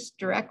harvest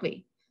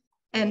directly.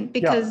 And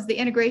because the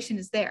integration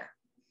is there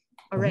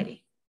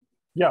already.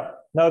 Yeah,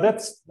 no,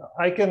 that's,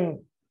 I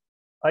can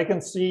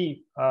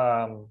see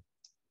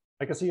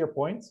your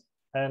point.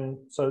 And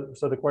so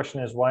the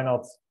question is, why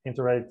not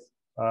integrate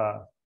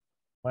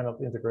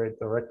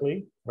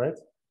directly, right?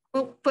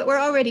 Well, but we're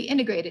already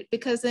integrated,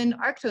 because in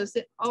Arctos,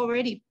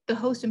 the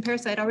host and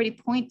parasite already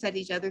points at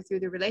each other through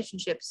the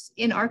relationships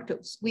in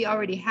Arctos. We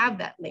already have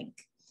that link.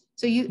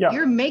 So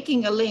you're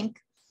making a link,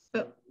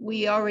 but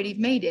we already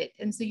made it.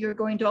 And so you're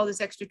going to all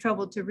this extra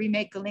trouble to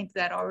remake a link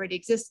that already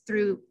exists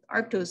through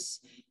Arctos.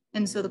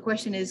 And so the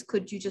question is,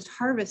 could you just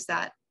harvest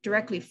that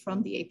directly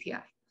from the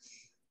API?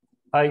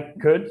 I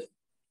could,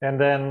 and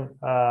then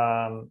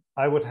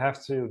I would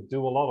have to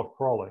do a lot of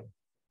crawling.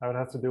 I would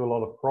have to do a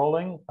lot of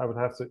crawling. I would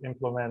have to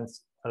implement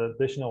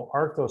additional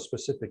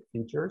Arctos-specific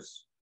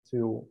features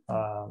to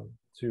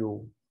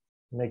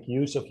make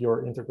use of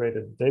your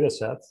integrated data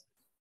set.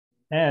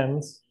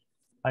 And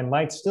I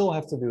might still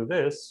have to do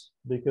this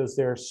because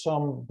there are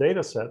some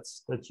data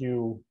sets that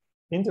you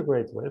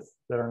integrate with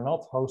that are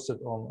not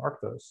hosted on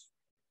Arctos.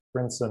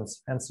 For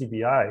instance,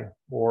 NCBI,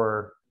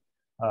 or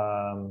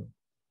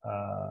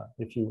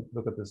if you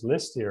look at this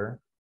list here,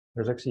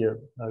 there's actually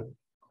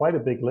quite a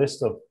big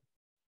list of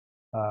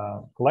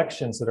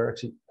collections that are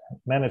actually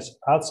managed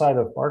outside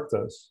of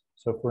Arctos.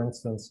 So for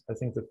instance, I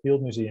think the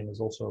Field Museum is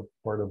also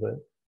part of it.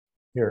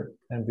 Here,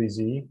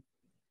 MVZ.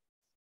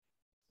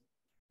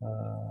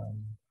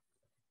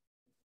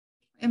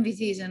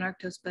 MVZ is in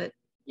Arctos, but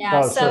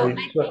Yeah, oh, so sorry,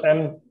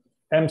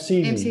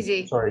 MCZ.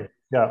 MCZ. Sorry,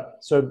 yeah.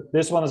 So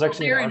this one is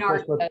actually in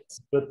Arctos,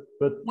 but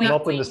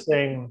not in the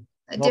same.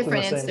 A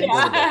different instance.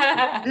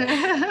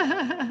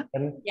 Yeah.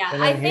 And Yeah,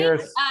 then I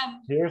think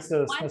here's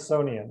the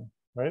Smithsonian,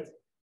 right?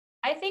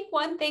 I think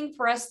one thing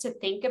for us to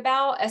think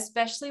about,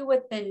 especially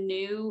with the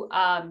new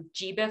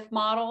GBIF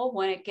model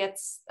when it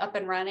gets up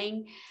and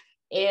running,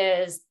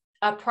 is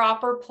a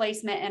proper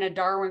placement in a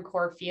Darwin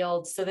core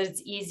field so that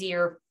it's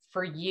easier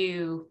for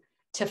you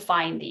to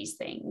find these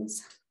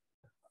things.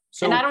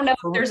 So, and I don't know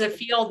if there's a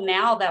field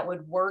now that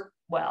would work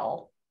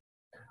well.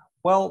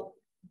 Well,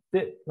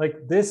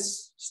 like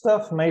this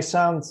stuff may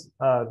sound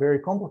very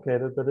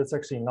complicated, but it's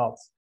actually not.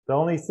 The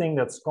only thing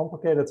that's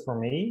complicated for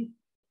me,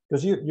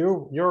 because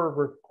you're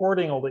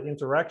recording all the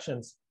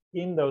interactions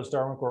in those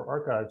Darwin core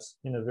archives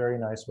in a very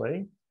nice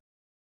way.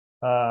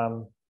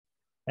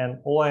 And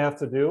all I have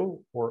to do,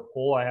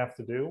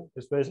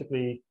 is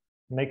basically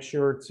make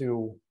sure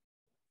to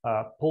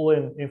pull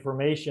in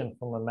information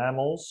from the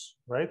mammals,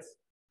 right?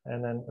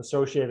 And then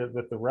associate it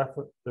with the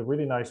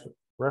really nice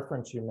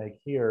reference you make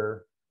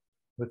here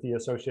with the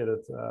associated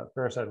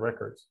parasite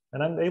records.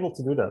 And I'm able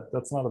to do that.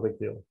 That's not a big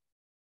deal.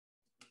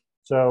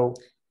 So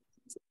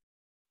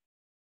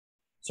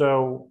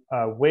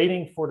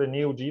waiting for the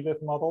new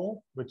GBIF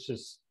model, which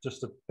is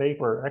just a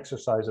paper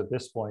exercise at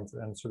this point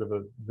and sort of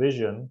a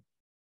vision,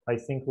 I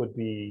think would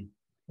be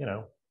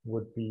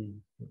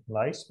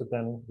nice, but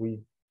then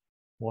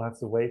we'll have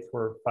to wait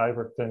for 5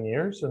 or 10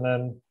 years, and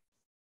then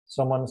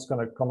someone's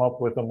going to come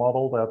up with a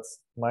model that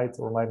might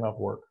or might not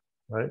work,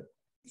 right?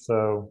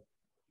 So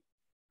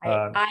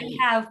I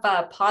have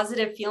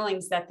positive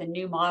feelings that the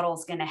new model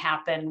is going to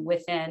happen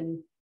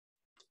within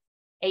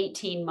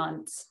 18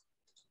 months.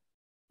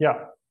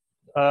 Yeah.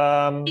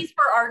 These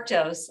for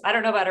Arctos. I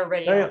don't know about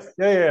everybody else.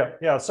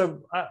 Yeah.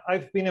 So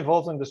I've been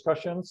involved in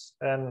discussions,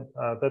 and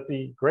that'd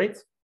be great.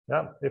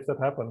 Yeah, if that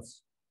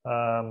happens.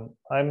 I'm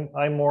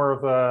more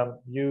of a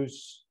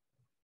use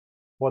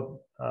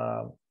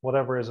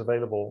whatever is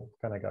available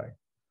kind of guy,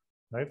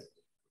 right?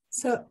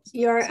 So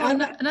you're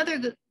another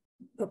good.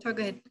 Oh, go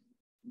ahead.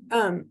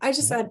 I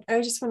just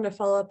wanted to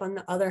follow up on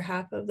the other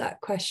half of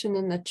that question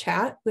in the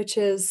chat, which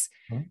is,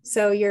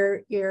 so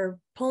you're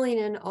pulling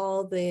in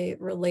all the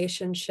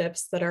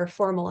relationships that are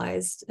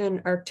formalized in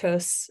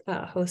Arctos,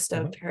 host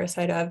of,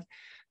 parasite of,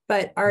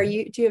 but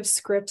do you have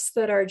scripts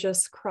that are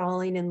just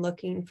crawling and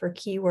looking for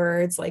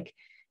keywords like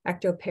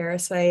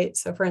ectoparasite?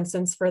 So for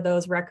instance, for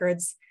those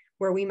records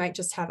where we might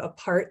just have a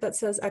part that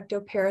says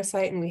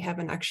ectoparasite and we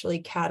haven't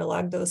actually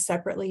cataloged those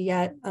separately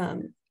yet,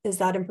 is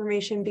that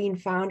information being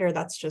found, or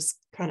that's just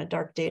kind of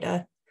dark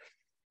data?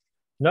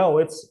 No,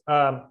 it's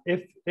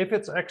if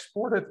it's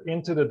exported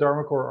into the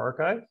Darwin core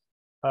archive,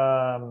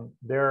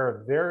 there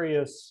are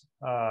various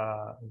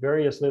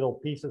little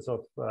pieces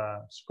of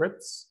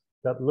scripts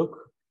that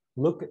look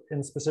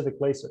in specific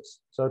places.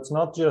 So it's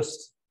not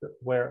just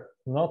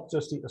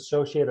the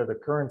associated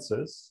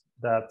occurrences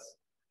that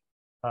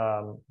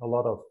a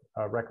lot of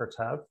records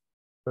have,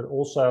 but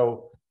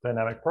also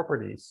dynamic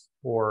properties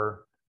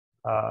or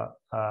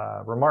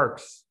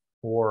remarks,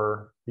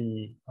 or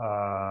the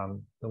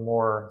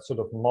more sort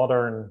of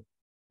modern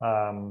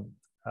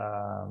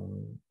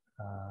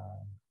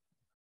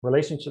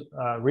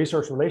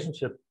resource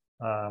relationship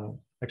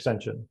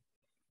extension.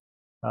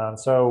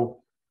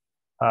 So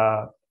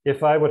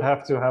if I would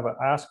have to have an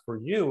ask for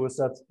you, is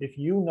that if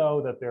you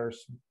know that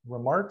there's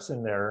remarks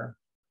in there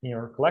in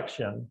your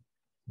collection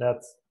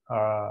that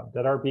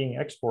are being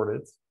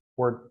exported,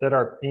 or that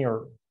are in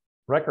your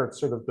records,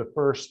 sort of the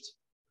first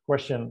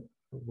question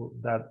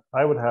that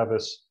I would have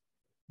is,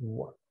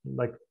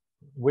 like,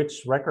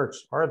 which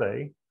records are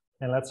they?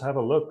 And let's have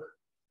a look.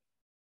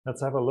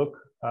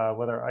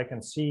 Whether I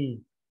can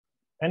see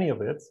any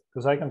of it,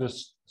 because I can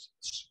just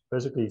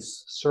basically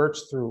search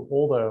through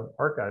all the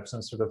archives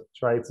and sort of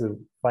try to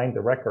find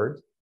the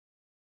record.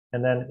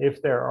 And then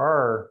if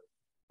there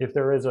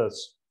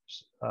is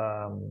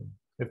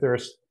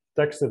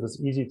text that is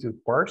easy to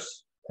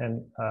parse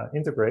and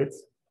integrate,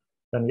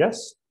 then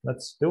yes,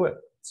 let's do it.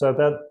 So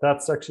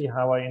that's actually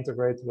how I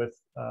integrate with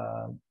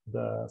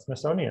the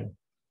Smithsonian.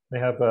 They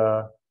have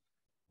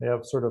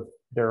sort of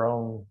their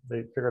own.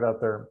 They figured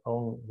out their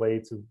own way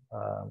to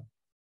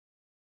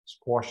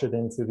squash it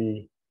into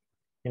the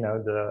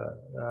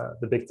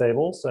big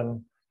tables,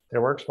 and it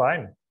works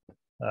fine.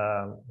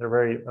 they're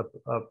very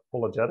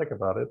apologetic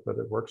about it, but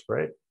it works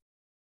great.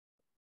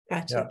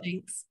 Gotcha,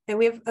 thanks. And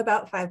we have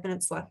about 5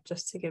 minutes left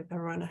just to give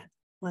everyone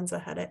a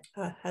head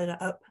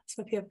up.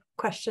 So if you have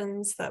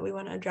questions that we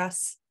want to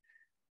address.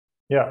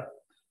 Yeah,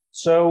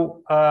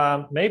 so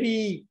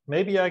maybe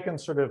I can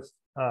sort of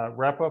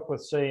wrap up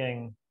with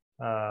saying,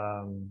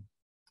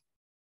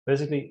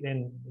 basically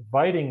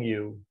inviting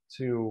you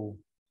to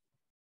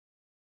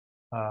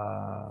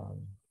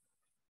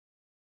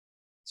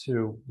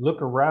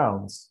look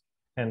around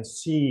and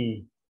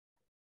see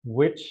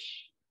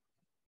which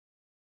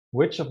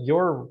of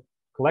your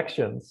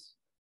collection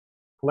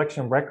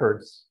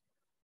records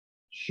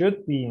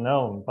should be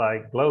known by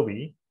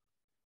GloBI,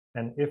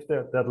 and if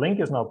that link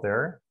is not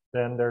there,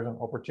 then there's an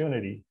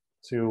opportunity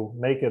to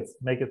make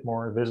it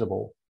more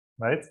visible,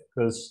 right?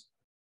 Because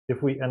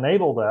if we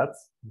enable that,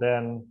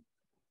 then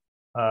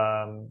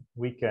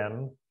we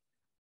can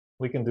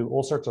do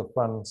all sorts of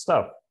fun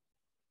stuff.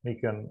 We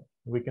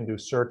can do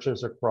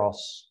searches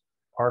across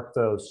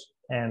Arctos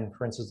and,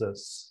 for instance, the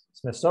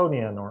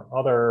Smithsonian or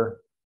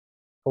other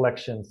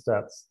collections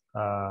that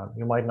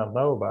you might not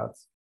know about,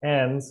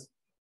 and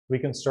we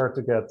can start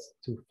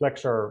to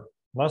flex our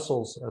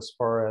muscles as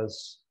far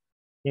as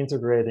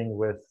integrating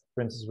with,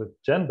 for instance, with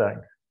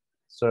GenBank.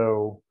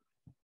 So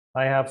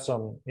I have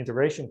some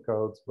integration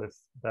code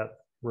that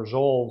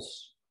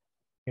resolves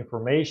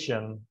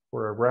information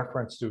for a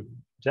reference to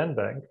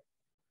GenBank,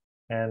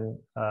 and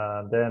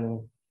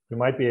then you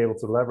might be able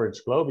to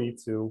leverage GloBI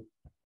to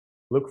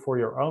look for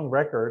your own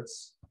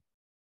records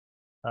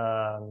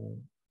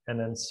and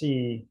then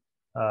see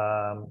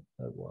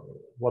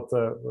what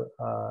the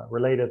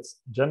related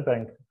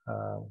GenBank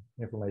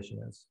information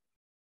is.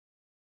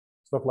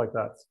 Stuff like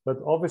that. But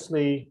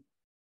obviously,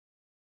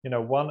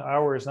 1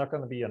 hour is not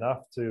going to be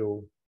enough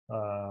to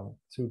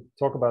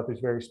talk about these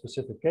very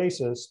specific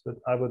cases. But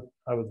I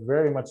would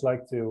very much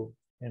like to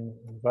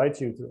invite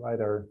you to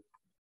either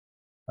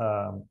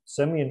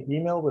send me an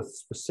email with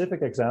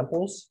specific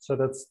examples. So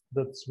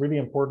that's really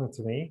important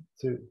to me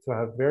to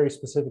have very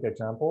specific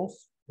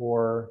examples,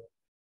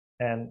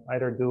 and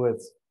either do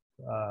it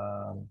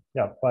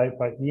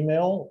by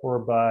email or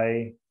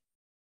by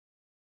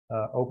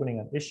opening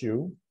an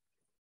issue.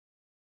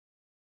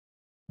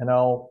 And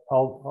I'll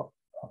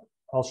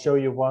show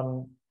you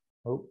one.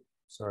 Oh,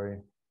 sorry.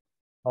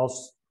 I'll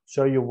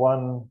show you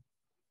one.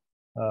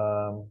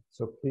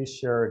 So please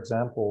share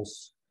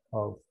examples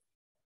of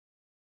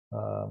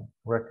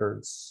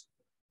records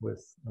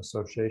with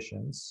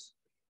associations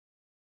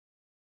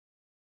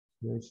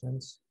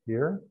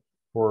here,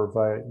 or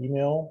via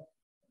email,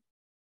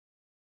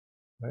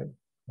 right?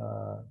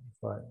 Or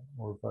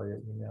via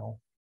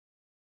email.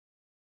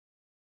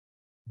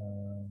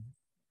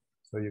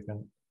 So you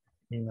can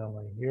email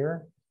me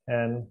here,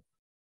 and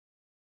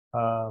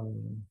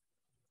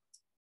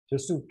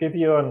just to give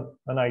you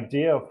an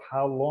idea of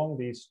how long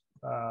these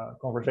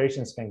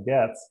conversations can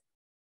get,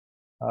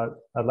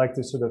 I'd like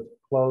to sort of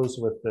close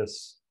with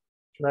this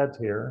thread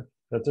here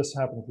that just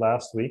happened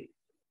last week,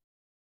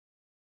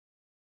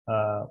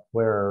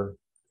 where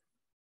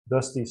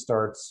Dusty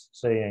starts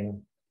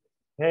saying,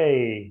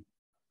 hey,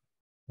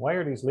 why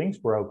are these links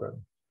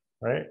broken,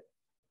 right?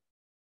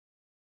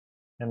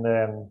 And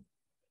then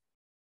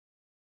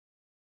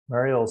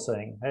Mariel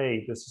saying,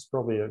 hey, this is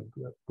probably a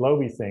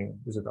GloBI thing.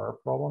 Is it our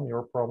problem,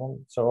 your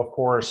problem? So of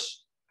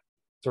course,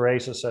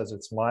 Teresa says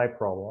it's my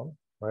problem,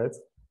 right?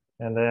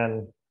 And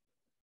then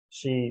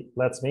she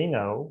lets me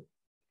know.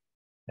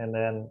 And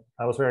then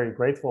I was very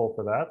grateful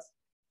for that.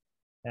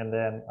 And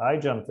then I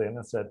jumped in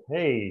and said,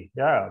 hey,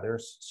 yeah,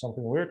 there's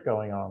something weird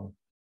going on.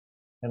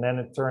 And then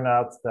it turned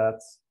out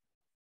that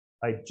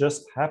I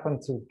just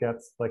happened to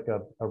get like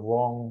a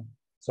wrong.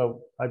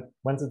 So I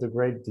went into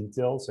great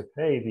details, like,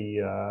 hey,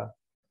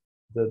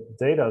 the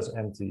data is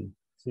empty.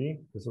 See,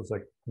 this was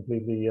like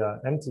completely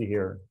empty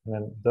here. And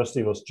then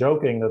Dusty was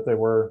joking that they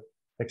were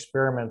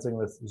experimenting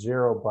with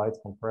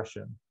 0-byte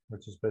compression,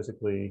 which is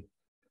basically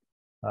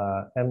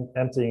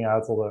emptying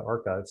out all the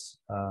archives.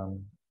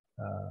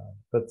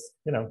 But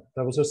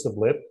that was just a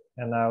blip,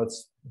 and now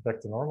it's back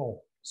to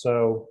normal.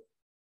 So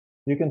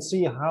you can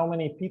see how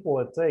many people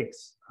it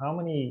takes, how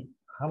many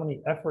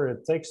effort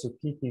it takes to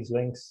keep these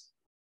links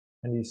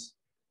and these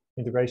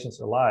integrations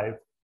alive.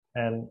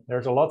 And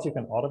there's a lot you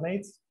can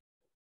automate.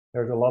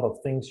 There's a lot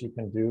of things you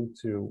can do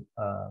to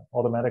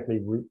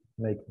automatically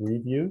make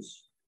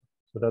reviews.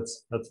 So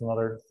that's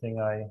another thing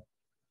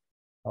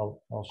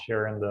I'll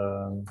share in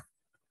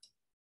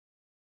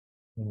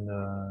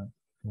the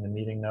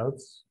meeting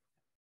notes.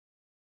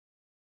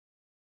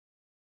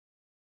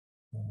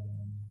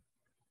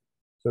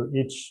 So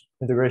each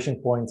integration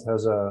point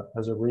has a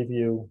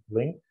review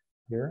link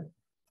here,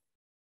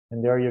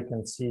 and there you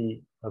can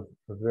see a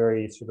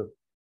very sort of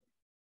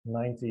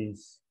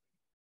 90s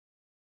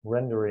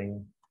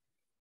rendering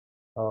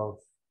of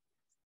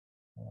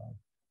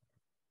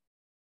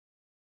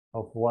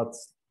what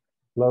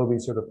GloBI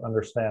sort of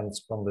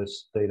understands from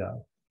this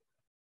data.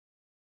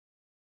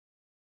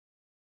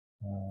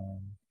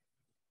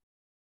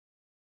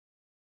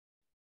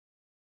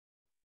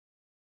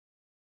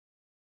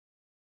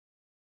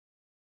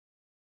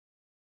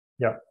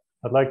 yeah,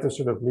 I'd like to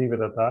sort of leave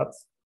it at that.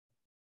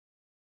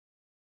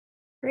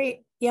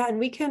 Great. Yeah, and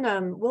we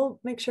can, we'll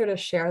make sure to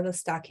share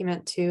this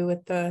document too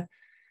with the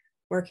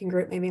working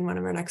group, maybe in one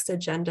of our next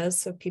agendas,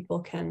 so people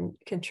can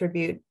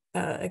contribute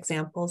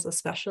examples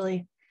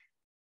especially.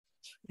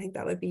 I think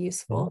that would be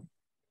useful.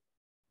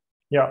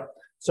 Yeah,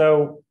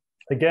 so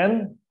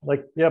again,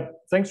 like, yeah,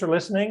 thanks for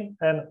listening.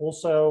 And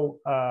also,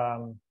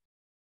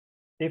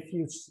 if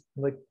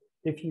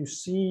you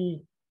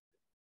see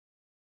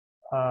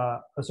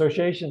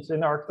associations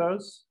in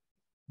Arctos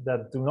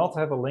that do not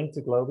have a link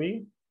to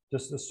GloBI,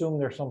 just assume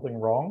there's something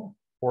wrong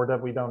or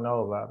that we don't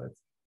know about it,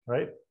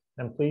 right?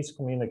 And please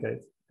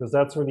communicate, because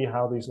that's really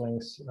how these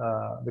links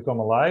become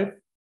alive,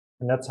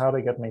 and that's how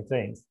they get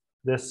maintained.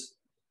 This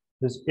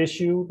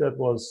issue that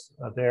was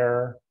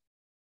there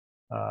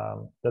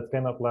that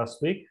came up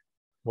last week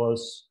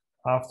was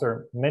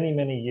after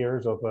many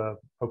years of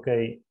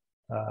okay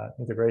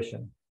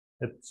integration.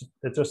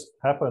 It just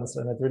happens,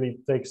 and it really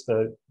takes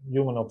the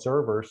human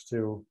observers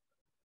to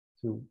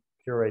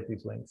curate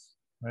these links,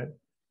 right?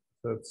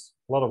 So it's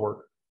a lot of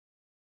work.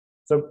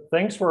 So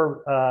thanks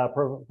for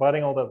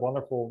providing all that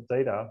wonderful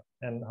data,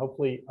 and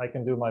hopefully I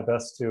can do my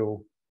best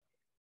to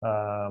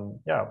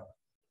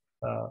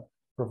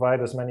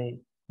provide as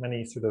many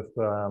sort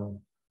of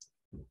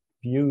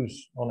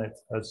views on it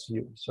as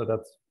you, so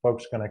that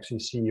folks can actually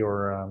see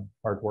your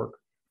artwork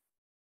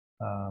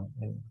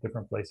in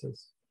different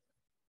places.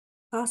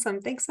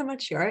 Awesome. Thanks so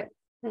much, Jorrit.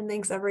 And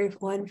thanks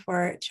everyone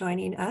for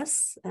joining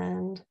us,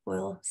 and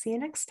we'll see you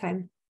next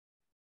time.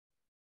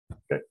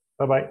 Okay.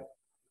 Bye-bye.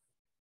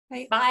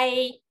 Bye.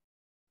 Bye.